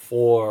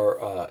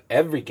for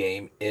every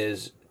game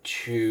is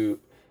to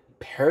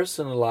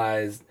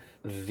personalize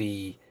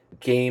the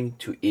game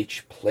to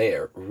each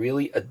player,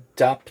 really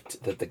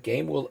adapt, that the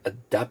game will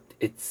adapt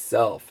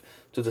itself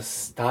to the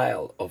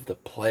style of the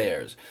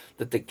players,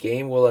 that the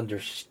game will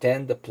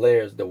understand the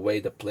players the way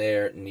the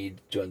player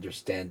needs to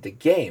understand the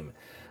game.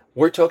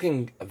 We're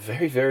talking a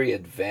very, very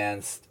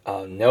advanced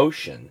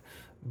notion,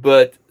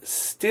 but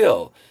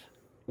still,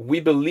 we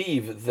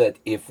believe that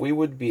if we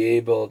would be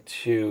able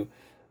to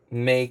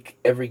make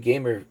every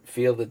gamer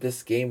feel that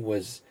this game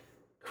was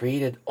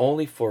created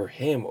only for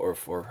him or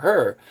for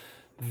her,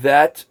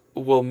 that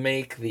will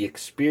make the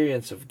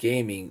experience of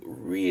gaming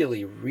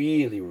really,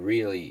 really,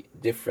 really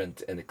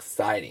different and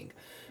exciting.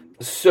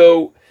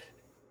 So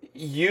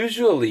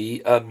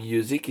Usually,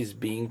 music is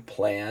being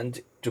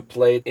planned to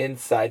play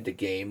inside the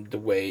game the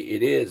way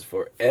it is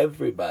for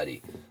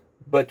everybody.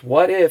 But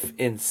what if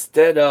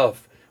instead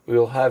of we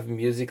will have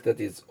music that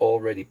is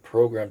already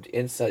programmed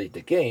inside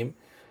the game,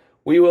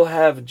 we will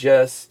have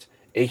just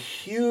a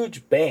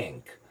huge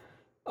bank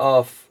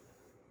of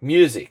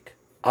music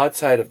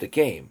outside of the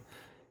game,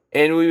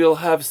 and we will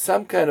have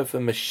some kind of a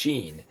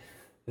machine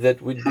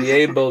that would be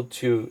able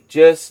to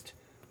just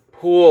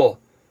pull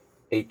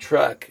a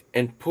track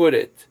and put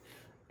it,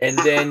 and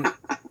then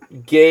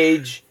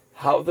gauge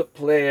how the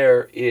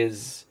player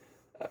is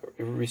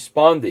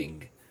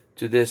responding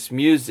to this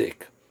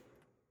music.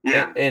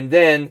 Yeah. And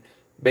then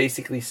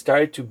basically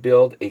start to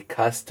build a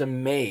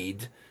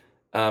custom-made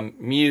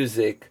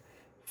music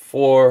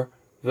for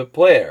the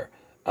player.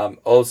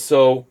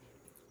 Also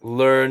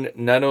learn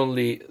not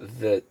only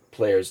the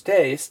player's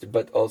taste,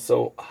 but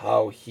also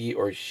how he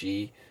or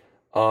she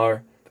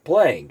are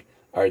playing.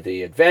 Are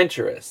they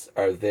adventurous?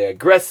 Are they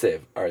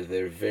aggressive? Are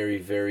they very,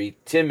 very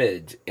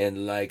timid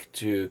and like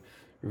to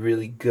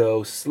really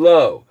go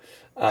slow?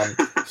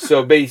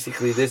 So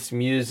basically this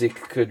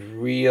music could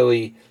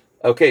really,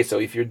 okay, so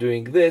if you're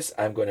doing this,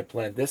 I'm going to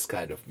plan this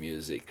kind of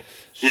music.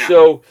 Yeah.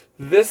 So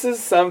this is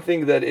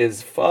something that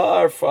is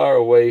far, far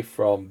away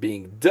from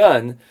being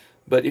done.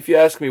 But if you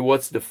ask me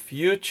what's the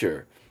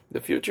future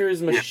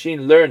is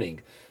machine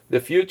learning. The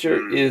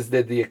future is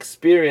that the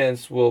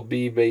experience will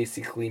be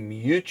basically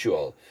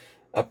mutual.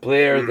 A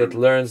player that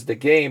learns the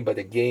game, but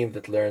a game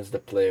that learns the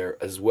player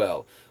as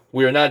well.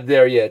 We're not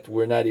there yet.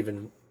 We're not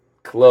even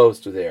close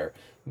to there.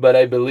 But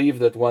I believe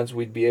that once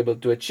we'd be able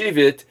to achieve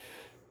it,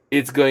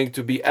 it's going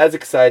to be as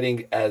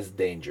exciting as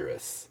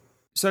dangerous.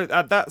 So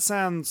that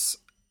sounds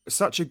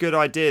such a good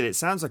idea. It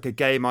sounds like a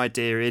game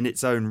idea in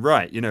its own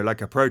right,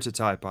 like a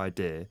prototype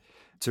idea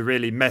to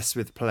really mess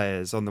with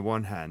players on the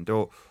one hand.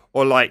 Or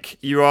like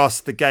you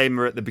ask the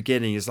gamer at the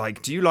beginning, is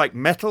like, do you like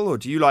metal or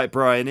do you like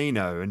Brian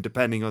Eno? And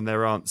depending on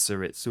their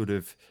answer, it sort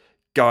of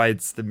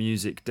guides the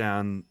music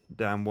down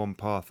one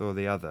path or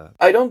the other.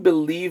 I don't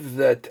believe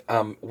that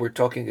we're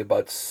talking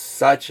about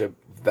such a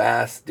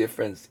vast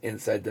difference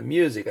inside the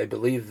music. I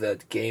believe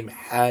that game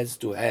has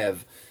to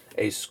have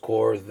a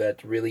score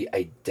that really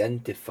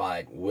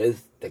identified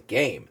with the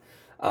game.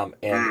 And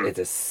it's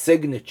a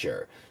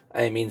signature.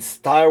 I mean,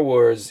 Star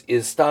Wars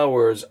is Star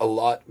Wars a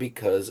lot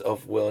because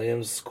of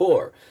Williams'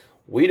 score.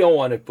 We don't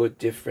want to put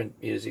different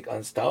music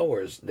on Star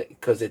Wars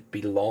because it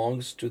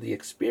belongs to the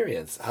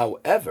experience.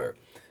 However,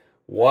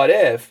 what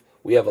if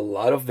we have a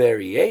lot of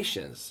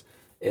variations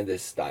in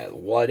this style?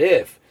 What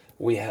if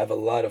we have a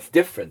lot of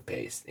different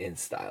pace in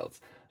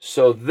styles?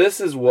 So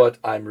this is what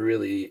I'm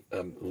really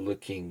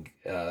looking,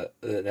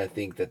 and I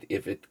think that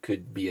if it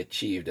could be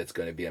achieved, it's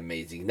going to be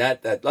amazing.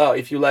 Not that,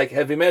 if you like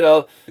heavy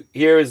metal,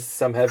 here is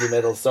some heavy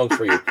metal songs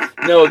for you.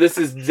 No, this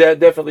is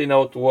definitely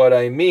not what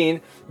I mean,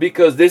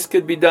 because this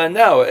could be done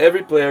now.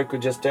 Every player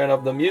could just turn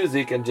up the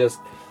music and just,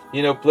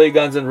 play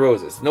Guns N'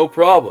 Roses. No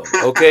problem,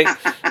 okay?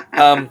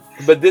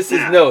 But this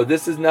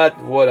is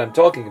not what I'm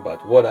talking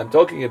about. What I'm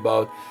talking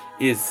about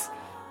is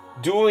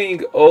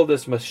doing all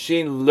this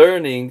machine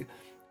learning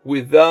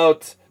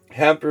without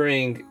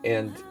hampering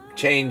and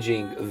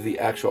changing the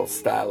actual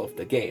style of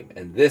the game.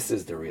 And this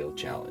is the real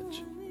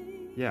challenge.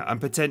 Yeah, and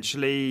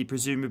potentially,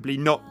 presumably,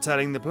 not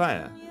telling the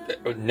player.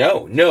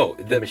 No.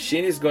 The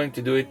machine is going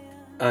to do it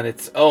on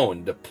its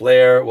own. The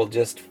player will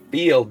just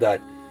feel that,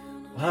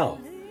 wow,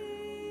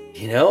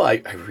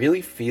 I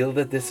really feel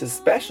that this is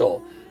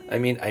special. I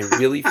mean, I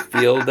really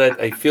feel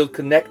that I feel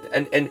connected.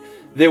 And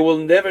they will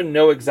never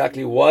know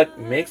exactly what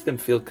makes them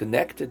feel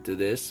connected to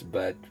this,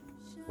 but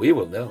we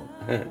will know.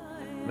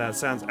 That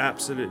sounds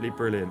absolutely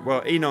brilliant.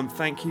 Well, Inon,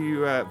 thank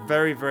you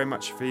very, very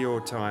much for your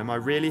time. I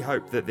really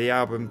hope that the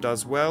album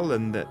does well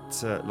and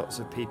that lots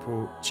of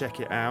people check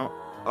it out.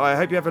 I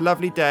hope you have a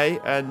lovely day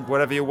and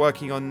whatever you're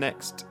working on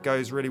next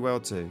goes really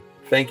well too.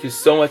 Thank you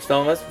so much,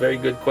 Thomas. Very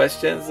good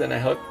questions, and I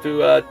hope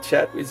to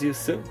chat with you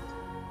soon.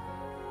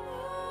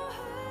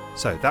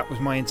 So that was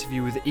my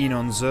interview with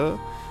Inon Zur.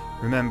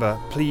 Remember,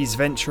 please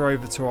venture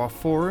over to our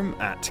forum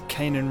at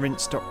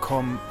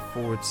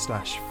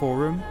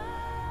canonrinse.com/forum,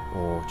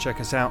 or check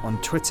us out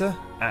on Twitter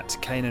at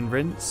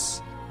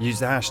canonrinse. Use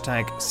the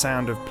hashtag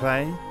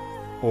soundofplay,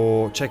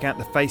 or check out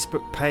the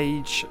Facebook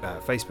page,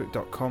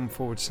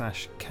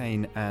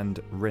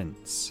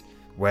 facebook.com/caneandrinse,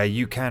 where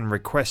you can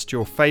request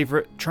your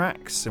favourite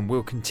tracks, and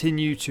we'll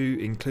continue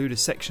to include a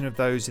section of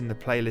those in the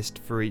playlist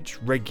for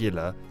each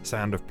regular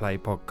Sound of Play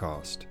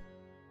podcast.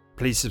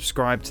 Please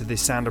subscribe to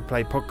this Sound of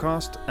Play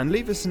podcast and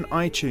leave us an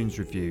iTunes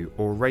review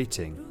or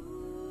rating.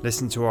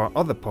 Listen to our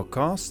other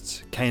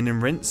podcasts, Cane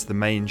and Rinse, the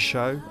main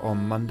show,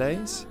 on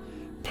Mondays,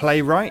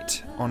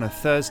 Playwright on a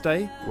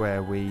Thursday,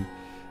 where we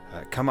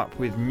come up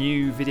with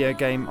new video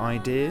game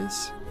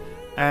ideas,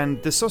 and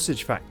The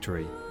Sausage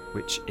Factory,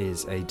 which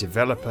is a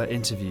developer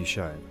interview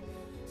show.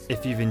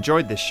 If you've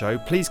enjoyed this show,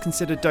 please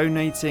consider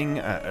donating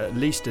at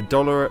least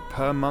 $1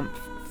 per month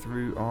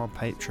through our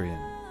Patreon.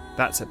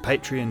 That's at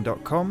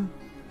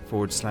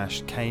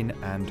patreon.com/Cane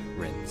and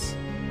Rinse.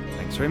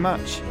 Thanks very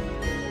much.